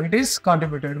 endemism, it is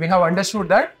contributed. We have understood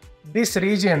that this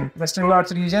region, Western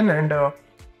Ghats region and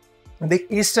the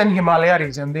Eastern Himalaya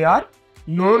region, they are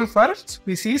known for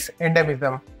species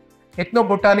endemism.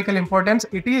 Ethnobotanical importance,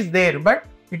 it is there, but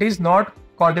it is not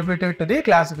contributed to the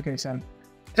classification.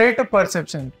 Threat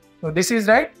perception, so this is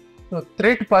right. So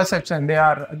threat perception,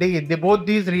 both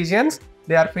these regions,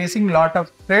 they are facing lot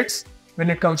of threats when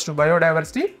it comes to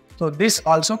biodiversity. So this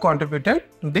also contributed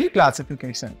to the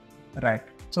classification, right?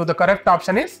 So the correct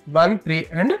option is 1, 3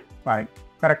 and 5.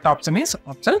 Correct option is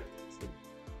option C,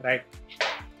 right?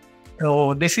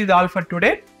 So this is all for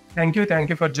today. Thank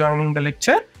you for joining the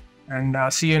lecture, and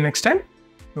see you next time.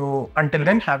 So until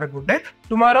then, have a good day.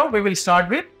 Tomorrow we will start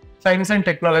with science and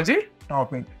technology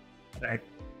topic, right?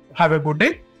 Have a good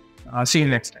day. See you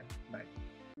next time.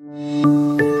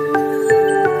 Bye.